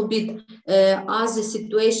little bit other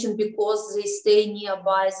situation because they stay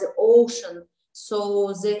nearby the ocean.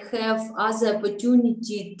 So they have other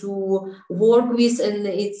opportunity to work with, and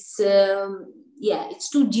it's it's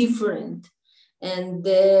too different. And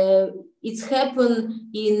it's happened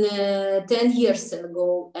in 10 years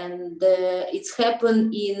ago, and it's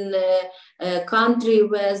happened in a country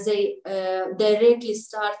where they directly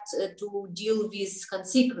start to deal with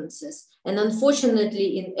consequences. And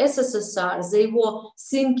unfortunately, in SSSR, they were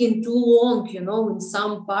thinking too long, you know, in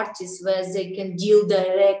some parties where they can deal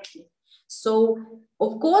directly. So,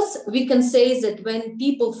 of course, we can say that when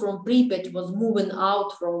people from Pripyat was moving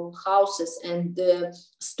out from houses, and the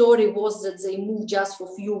story was that they moved just for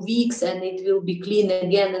a few weeks and it will be clean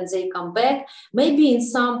again and they come back, maybe in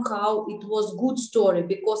somehow it was good story,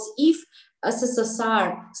 because if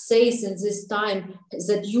SSSR says in this time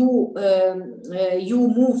that you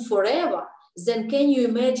move forever, then can you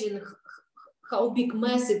imagine how big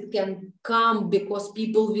mess it can come, because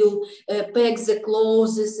people will pack the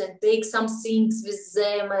clothes and take some things with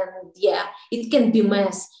them, and yeah, it can be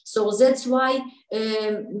mess. So that's why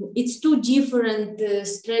it's too different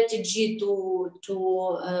strategy to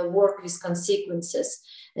work with consequences.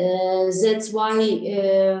 That's why,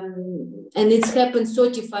 and it's happened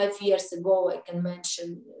 35 years ago, I can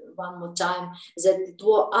mention one more time, that it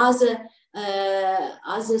was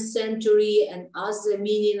other century and other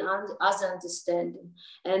meaning and other understanding.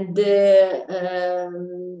 And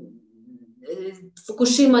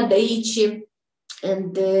Fukushima Daiichi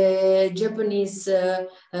and the Japanese,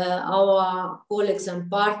 our colleagues and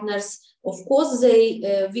partners, of course,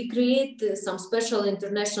 we create some special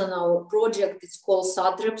international project. It's called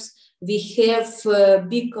SATREPS. We have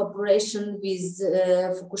big cooperation with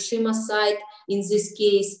Fukushima side in this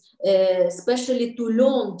case, especially to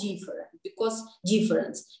learn difference.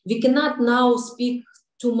 We cannot now speak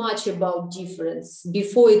too much about difference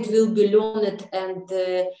before it will be learned and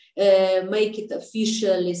make it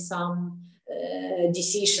officially some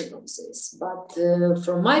decision on this. But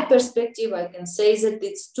from my perspective, I can say that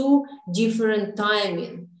it's two different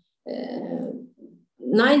timing.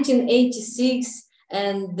 1986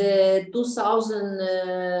 and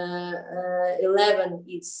 2011,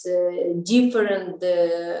 it's different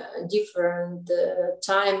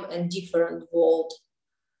time and different world.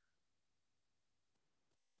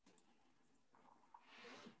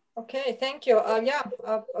 Okay, thank you.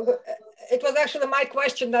 It was actually my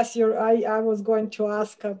question last year. I was going to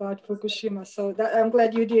ask about Fukushima, so I'm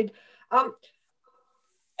glad you did.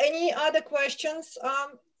 Any other questions?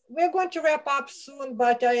 We're going to wrap up soon,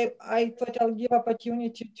 but I thought I'll give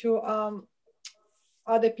opportunity to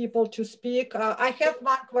other people to speak. I have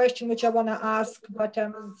one question which I want to ask, but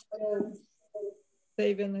I'm still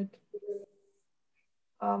saving it.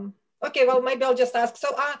 Okay, well, maybe I'll just ask.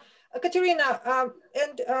 So, Kateryna,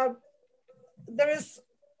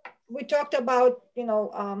 we talked about,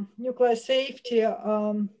 nuclear safety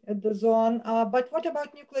at the zone, but what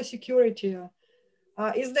about nuclear security?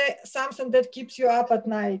 Is there something that keeps you up at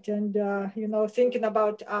night and, thinking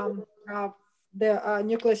about the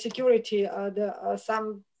nuclear security,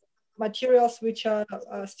 some materials which are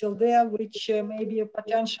still there, which may be a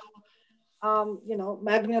potential,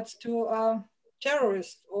 magnets to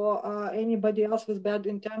terrorists or anybody else with bad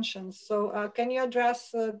intentions. So can you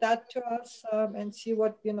address that to us and see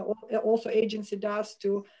what, also agency does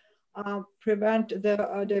to prevent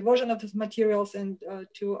the diversion of these materials and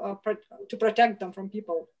to protect them from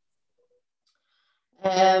people?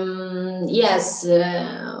 Yes,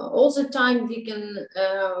 all the time we can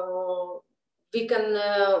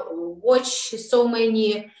watch so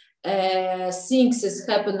many things is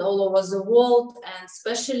happen all over the world, and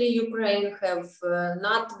especially Ukraine have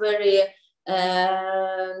not very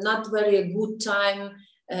good time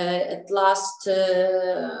at last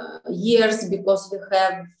years, because we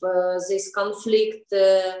have this conflict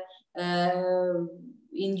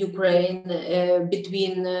in Ukraine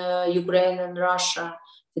between Ukraine and Russia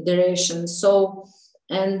Federation. So,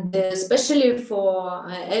 and especially for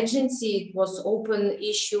agency, it was open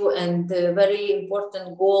issue and a very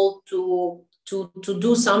important goal to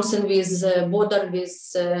do something with border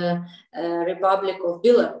with Republic of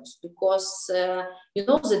Belarus, because you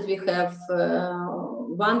know that we have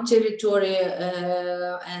one territory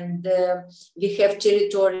and we have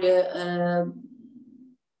territory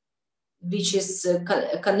which is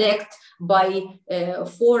connect by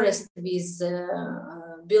forest with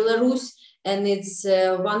Belarus, and it's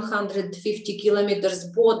 150 kilometers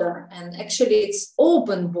border, and actually it's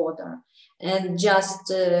open border. And just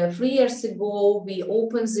 3 years ago, we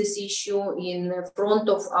opened this issue in front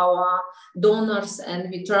of our donors, and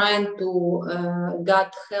we're trying to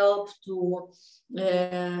get help to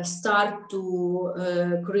start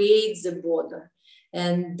to create the border.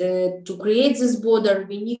 And to create this border,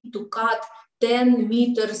 we need to cut 10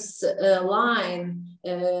 meters line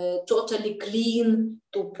totally clean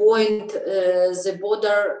to point the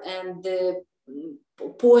border and the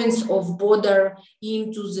points of border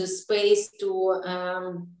into the space to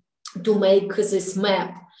make this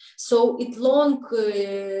map. So it's long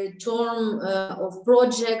term of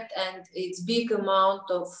project, and it's big amount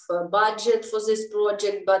of budget for this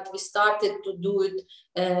project, but we started to do it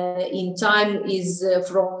in time is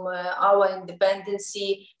from our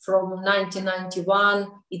independency from 1991.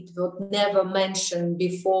 It was never mentioned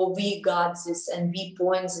before we got this and we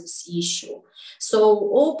point this issue.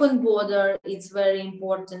 So open border, it's very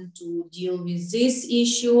important to deal with this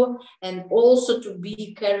issue, and also to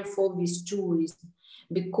be careful with tourism,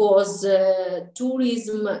 because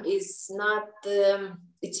tourism is not,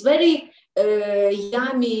 it's very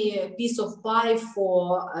yummy piece of pie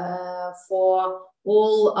for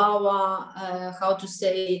all our, how to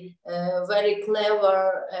say, very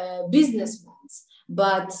clever businessmen.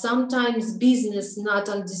 But sometimes business not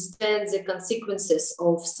understand the consequences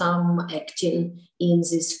of some acting in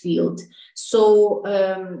this field. So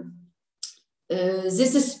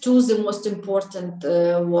this is two the most important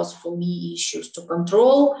was for me issues: to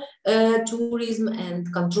control tourism and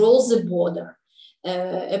control the border.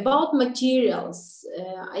 About materials,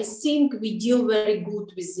 I think we deal very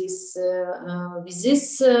good with this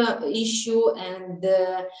issue, and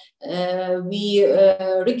we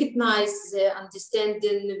recognize the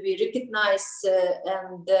understanding, we recognize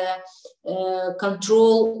and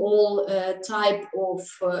control all type of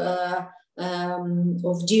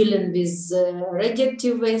dealing with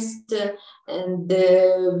radioactive waste, and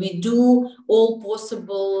we do all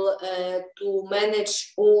possible to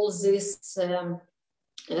manage all this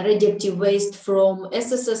radioactive waste from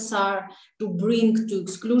SSSR to bring to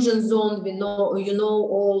exclusion zone. We know, you know,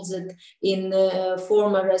 all that in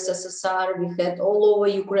former SSSR we had all over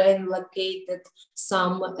Ukraine located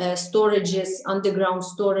some storages, underground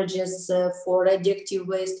storages for radioactive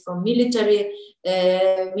waste from military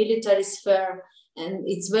sphere, and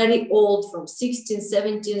it's very old, from 16th,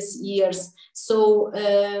 17th years. So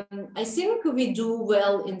I think we do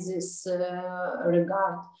well in this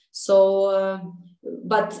regard. So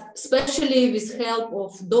but especially with help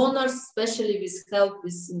of donors, especially with help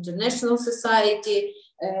with international society,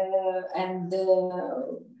 and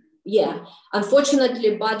yeah,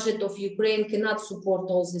 unfortunately, budget of Ukraine cannot support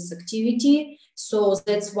all this activity. So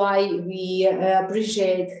that's why we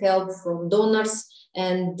appreciate help from donors,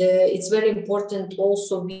 and it's very important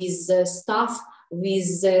also with staff,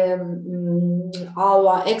 with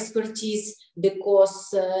our expertise,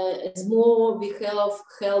 because as more we have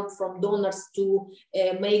help from donors to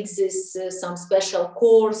make this some special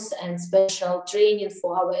course and special training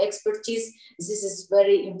for our expertise, this is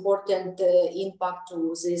very important impact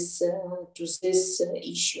to this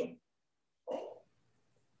issue.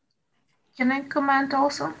 Can I comment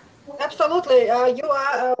also? Absolutely. You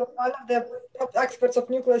are one of the top experts of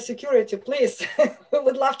nuclear security. Please, we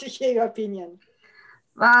would love to hear your opinion.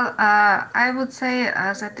 Well, I would say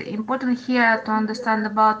that important here to understand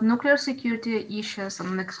about nuclear security issues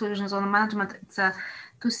and exclusion zone management, it's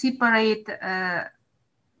to separate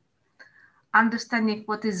understanding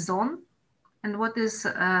what is zone and what is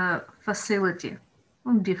facility,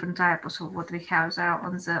 different types of what we have there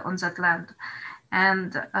on that land.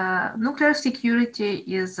 And nuclear security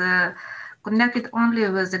is connected only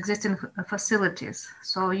with existing facilities.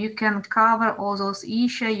 So you can cover all those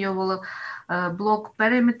issues, you will block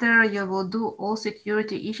perimeter, you will do all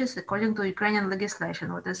security issues according to Ukrainian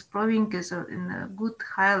legislation, what is proving is in a good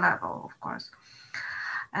high level, of course.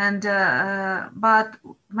 And but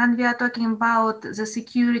when we are talking about the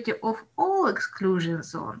security of all exclusion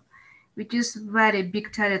zone, which is very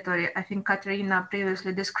big territory, I think Kateryna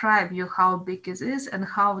previously described you how big it is and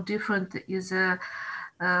how different is the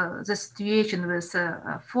situation with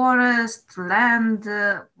forest, land,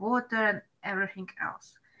 water, and everything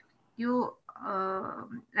else.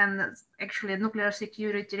 And actually nuclear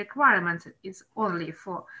security requirements is only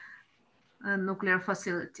for nuclear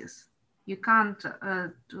facilities. You can't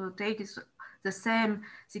to take the same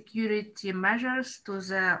security measures to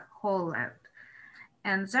the whole land.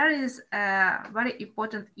 And there is a very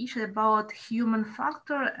important issue about human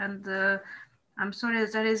factor, and I'm sorry,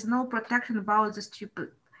 there is no protection about the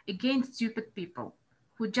against stupid people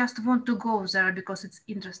who just want to go there because it's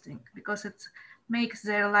interesting, because it makes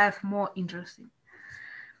their life more interesting.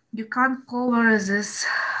 You can't cover this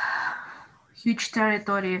huge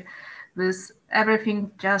territory with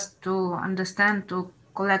everything just to understand, to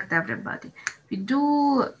collect everybody. We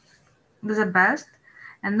do the best,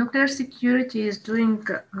 And nuclear security is doing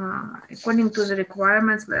according to the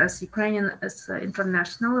requirements as Ukrainian as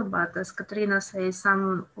international, but as Kateryna says,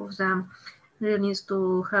 some of them really needs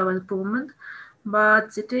to have improvement.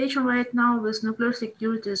 But situation right now with nuclear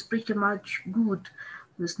security is pretty much good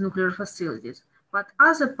with nuclear facilities. But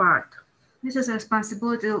other part, this is a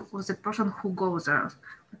responsibility of the person who goes there,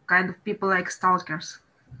 kind of people like stalkers.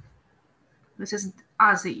 This is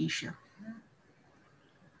other issue.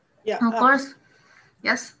 Yeah. Of course,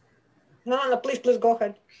 yes? No, please go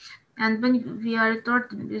ahead. And when we are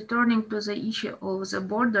returning to the issue of the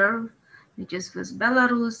border, which is with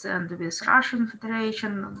Belarus and with Russian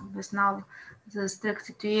Federation, with now the strict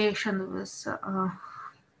situation with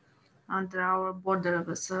under our border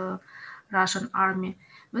with Russian army,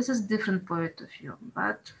 this is different point of view.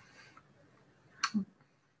 But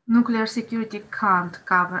nuclear security can't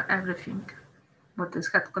cover everything, but it's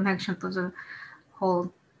got connection to the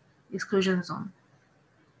whole exclusion zone.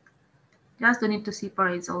 Just need to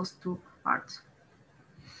separate those two parts.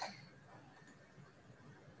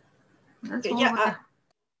 That's all.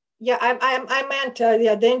 Yeah, I meant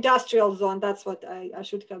the industrial zone. That's what I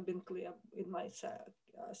should have been clear in my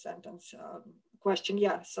sentence question.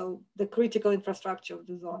 Yeah, so the critical infrastructure of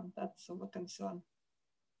the zone, that's of a concern.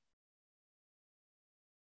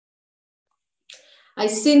 I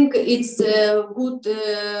think it's a good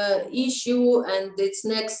issue, and it's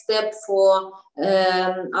next step for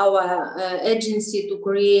our agency to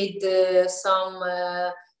create some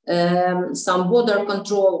border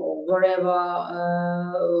control wherever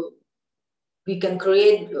we can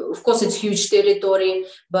create. Of course, it's huge territory,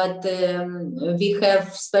 but we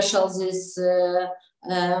have special this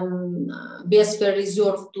biosphere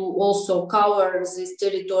reserve to also cover this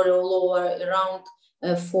territory all over around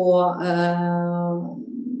for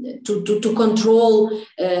to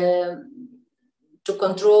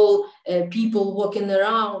control people walking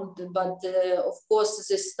around. But of course,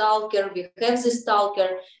 the stalker, we have the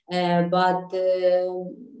stalker, but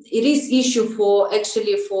it is issue for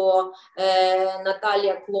actually for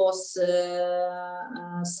Natalia Kloss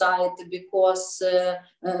side, because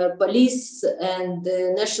police and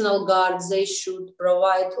National Guard, they should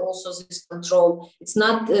provide also this control. It's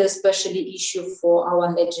not especially issue for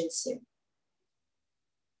our agency.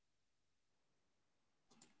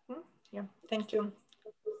 Yeah, thank you.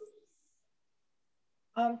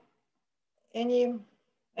 Any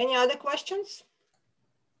other questions?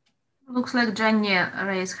 Looks like Jenny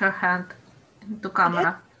raised her hand to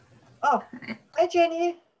camera. Oh, hi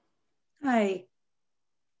Jenny. Hi.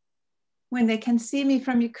 When they can see me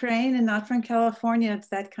from Ukraine and not from California, it's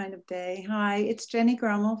that kind of day. Hi, it's Jenny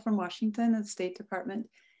Grummel from Washington at the State Department.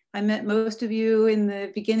 I met most of you in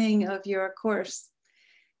the beginning of your course.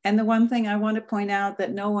 And the one thing I want to point out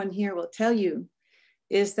that no one here will tell you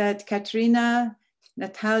is that Kateryna,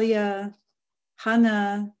 Natalia,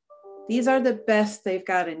 Hanna, these are the best they've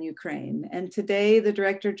got in Ukraine. And today, the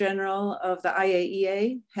Director General of the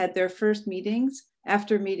IAEA had their first meetings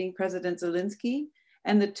after meeting President Zelensky,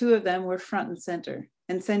 and the two of them were front and center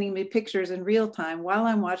and sending me pictures in real time while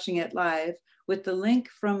I'm watching it live with the link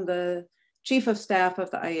from the Chief of Staff of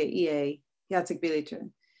the IAEA, Jacek Bilicher.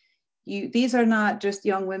 These are not just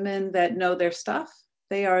young women that know their stuff.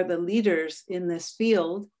 They are the leaders in this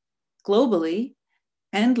field globally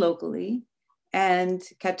and locally. And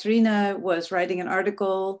Kateryna was writing an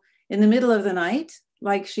article in the middle of the night,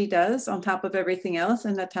 like she does on top of everything else,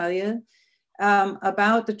 and Natalia,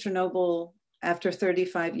 about the Chernobyl after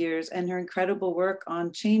 35 years and her incredible work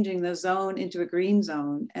on changing the zone into a green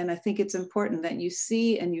zone. And I think it's important that you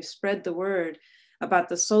see and you spread the word about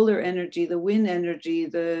the solar energy, the wind energy,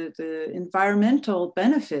 the environmental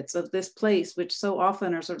benefits of this place, which so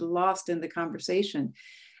often are sort of lost in the conversation.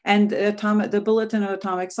 And the Bulletin of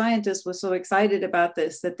Atomic Scientists was so excited about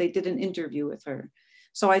this that they did an interview with her.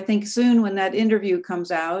 So I think soon when that interview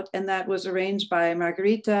comes out, and that was arranged by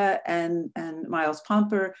Margarita and Miles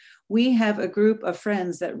Pomper, we have a group of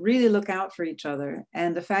friends that really look out for each other.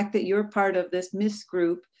 And the fact that you're part of this MISS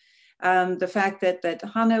group, the fact that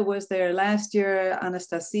Hanna was there last year,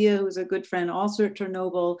 Anastasia, who's a good friend, also at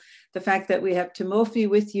Chernobyl, the fact that we have Timofey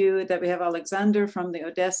with you, that we have Alexander from the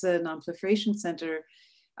Odessa Non-Proliferation Center,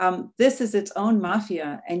 this is its own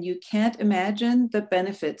mafia, and you can't imagine the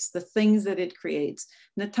benefits, the things that it creates.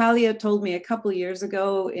 Natalia told me a couple of years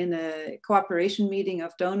ago in a cooperation meeting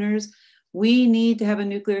of donors, we need to have a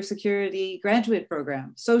nuclear security graduate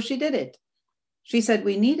program. So she did it. She said,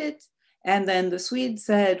 we need it. And then the Swedes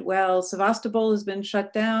said, well, Sevastopol has been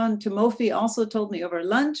shut down. Timofey also told me over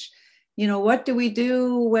lunch, you know, what do we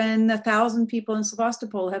do when 1,000 people in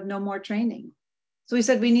Sevastopol have no more training? So we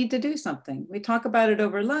said, we need to do something. We talk about it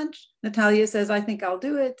over lunch. Natalia says, I think I'll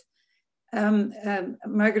do it.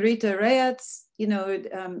 Margarita Reyes,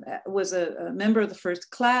 was a member of the first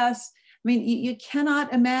class. I mean, you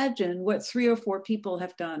cannot imagine what 3 or 4 people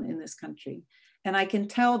have done in this country. And I can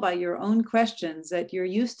tell by your own questions that you're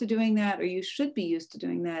used to doing that, or you should be used to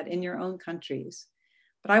doing that in your own countries.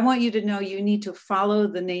 But I want you to know you need to follow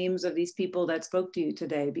the names of these people that spoke to you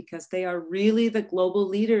today, because they are really the global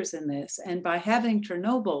leaders in this. And by having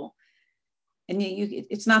Chernobyl, and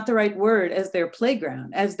it's not the right word, as their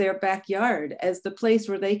playground, as their backyard, as the place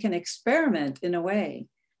where they can experiment in a way.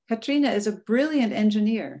 Kateryna is a brilliant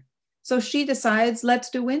engineer. So she decides,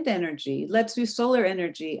 let's do wind energy, let's do solar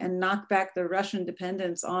energy, and knock back the Russian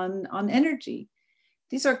dependence on energy.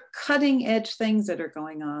 These are cutting edge things that are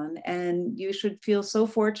going on. And you should feel so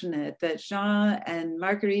fortunate that Jean and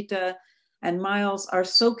Margarita and Miles are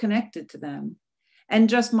so connected to them. And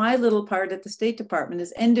just my little part at the State Department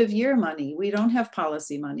is end of year money. We don't have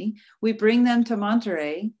policy money. We bring them to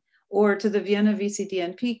Monterey or to the Vienna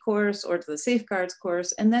VCDNP course or to the Safeguards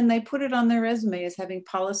course, and then they put it on their resume as having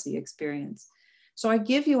policy experience. So I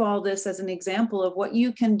give you all this as an example of what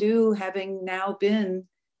you can do, having now been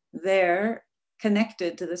there,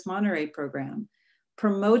 connected to this Monterey program.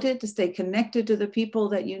 Promote it to stay connected to the people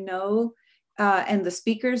that you know and the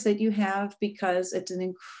speakers that you have, because it's an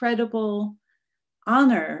incredible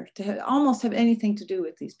honor to almost have anything to do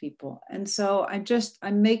with these people. And so I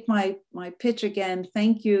make my pitch again.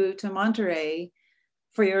 Thank you to Monterey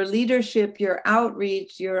for your leadership, your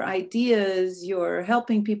outreach, your ideas, your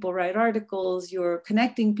helping people write articles, your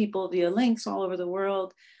connecting people via links all over the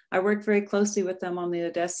world. I worked very closely with them on the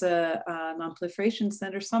Odessa Non-Proliferation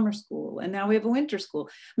Center summer school, and now we have a winter school.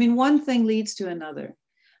 I mean, one thing leads to another.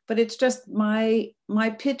 But it's just my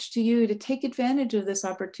pitch to you to take advantage of this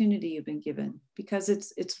opportunity you've been given, because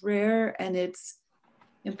it's rare and it's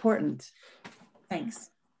important. Thanks.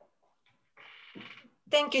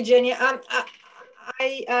 Thank you, Jenny.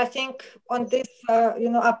 I think on this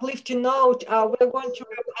uplifting note, we're going to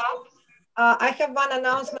wrap up. I have one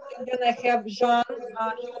announcement, and then I have Jean.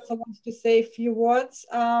 He also wants to say a few words.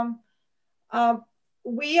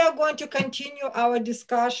 We are going to continue our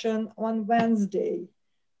discussion on Wednesday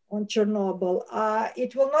on Chernobyl.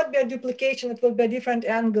 It will not be a duplication, it will be a different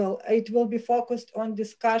angle. It will be focused on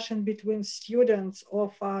discussion between students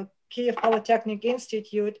of Kiev Polytechnic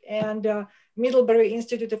Institute and Middlebury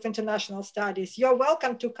Institute of International Studies. You're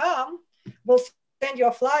welcome to come. We'll send you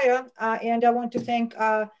a flyer, and I want to thank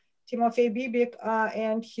Timofey Bibik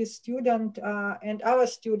and his student and our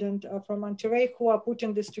student from Monterey who are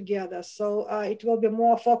putting this together. So it will be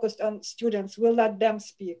more focused on students. We'll let them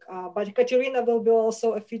speak. But Kateryna will be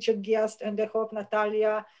also a featured guest, and I hope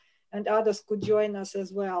Natalia and others could join us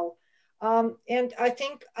as well. And I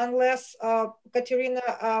think unless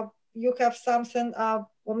Kateryna, you have something,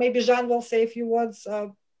 or maybe Jean will say a few words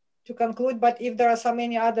to conclude, but if there are so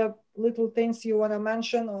many other little things you want to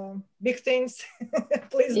mention or big things,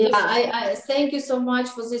 please do. Yeah, I thank you so much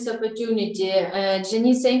for this opportunity.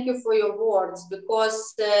 Jenny, thank you for your words,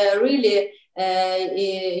 because really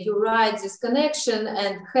you're right, this connection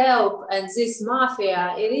and help and this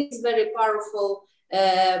mafia, it is very powerful,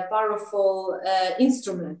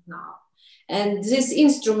 instrument now. And this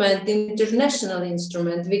instrument, international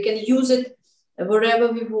instrument, we can use it wherever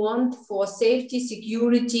we want for safety,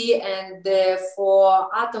 security, and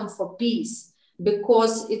for peace,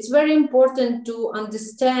 because it's very important to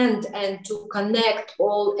understand and to connect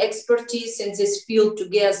all expertise in this field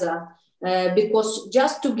together, because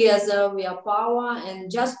just together we are power, and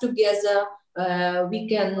just together we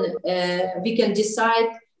can decide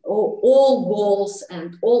all goals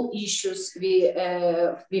and all issues we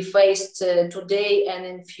faced today and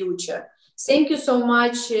in future. Thank you so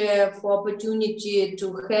much for opportunity to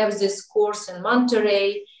have this course in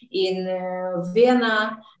Monterey, in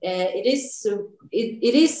Vienna. It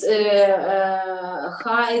is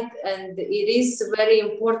high, and it is very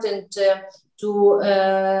important to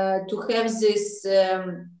have this.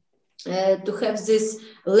 To have these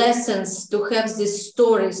lessons, to have these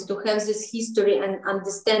stories, to have this history and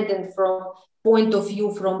understanding from point of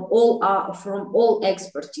view from all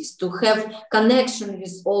expertise, to have connection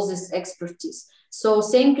with all this expertise. So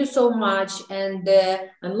thank you so much, and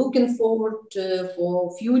I'm looking forward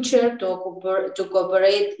for future to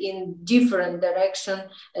cooperate in different direction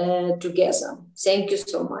together. Thank you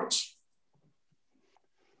so much.